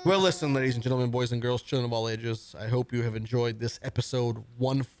 Pew. Well, listen, ladies and gentlemen, boys and girls, children of all ages. I hope you have enjoyed this episode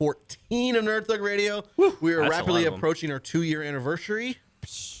 114 of Nerd Thug Radio. We are That's a rapidly lot of 'em. approaching our 2-year anniversary.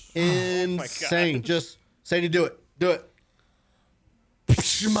 Insane. Just Sadie, do it. Do it.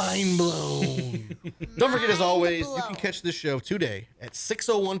 Mind blown. Don't forget, as always, you can blown. catch this show today at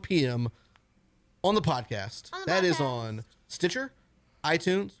 6:01 p.m. on the podcast. On the That is podcast. on Stitcher,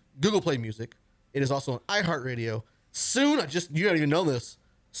 iTunes, Google Play Music. It is also on iHeartRadio. Soon, you don't even know this,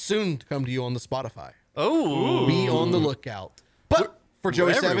 soon to come to you on the Spotify. Oh, Be on the lookout. But for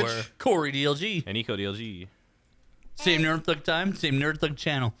Joey we're Savage, everywhere. Corey DLG. And Eco DLG. Same Nerd Thug time, same Nerd Thug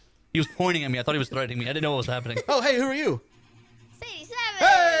channel. He was pointing at me. I thought he was threatening me. I didn't know what was happening. oh, hey, who are you? Sadie Savage.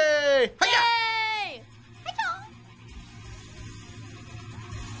 Hey! Hiya! Hey! Hi-ya!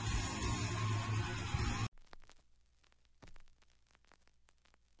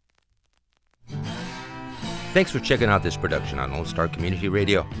 Thanks for checking out this production on Lone Star Community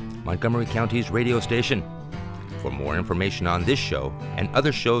Radio, Montgomery County's radio station. For more information on this show and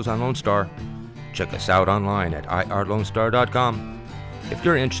other shows on Lone Star, check us out online at irlonestar.com. If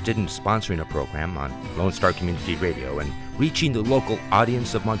you're interested in sponsoring a program on Lone Star Community Radio and reaching the local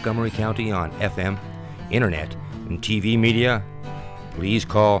audience of Montgomery County on FM, internet, and TV media, please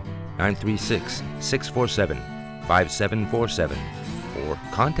call 936-647-5747 or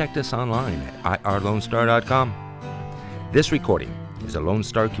contact us online at irlonestar.com. This recording is a Lone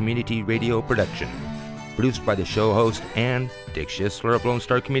Star Community Radio production, produced by the show host and Dick Schisler of Lone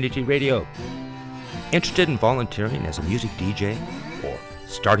Star Community Radio. Interested in volunteering as a music DJ or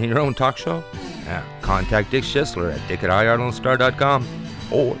starting your own talk show? Contact Dick Schisler at dick@irlonestar.com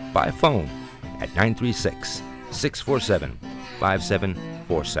or by phone at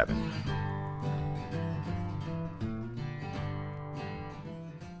 936-647-5747.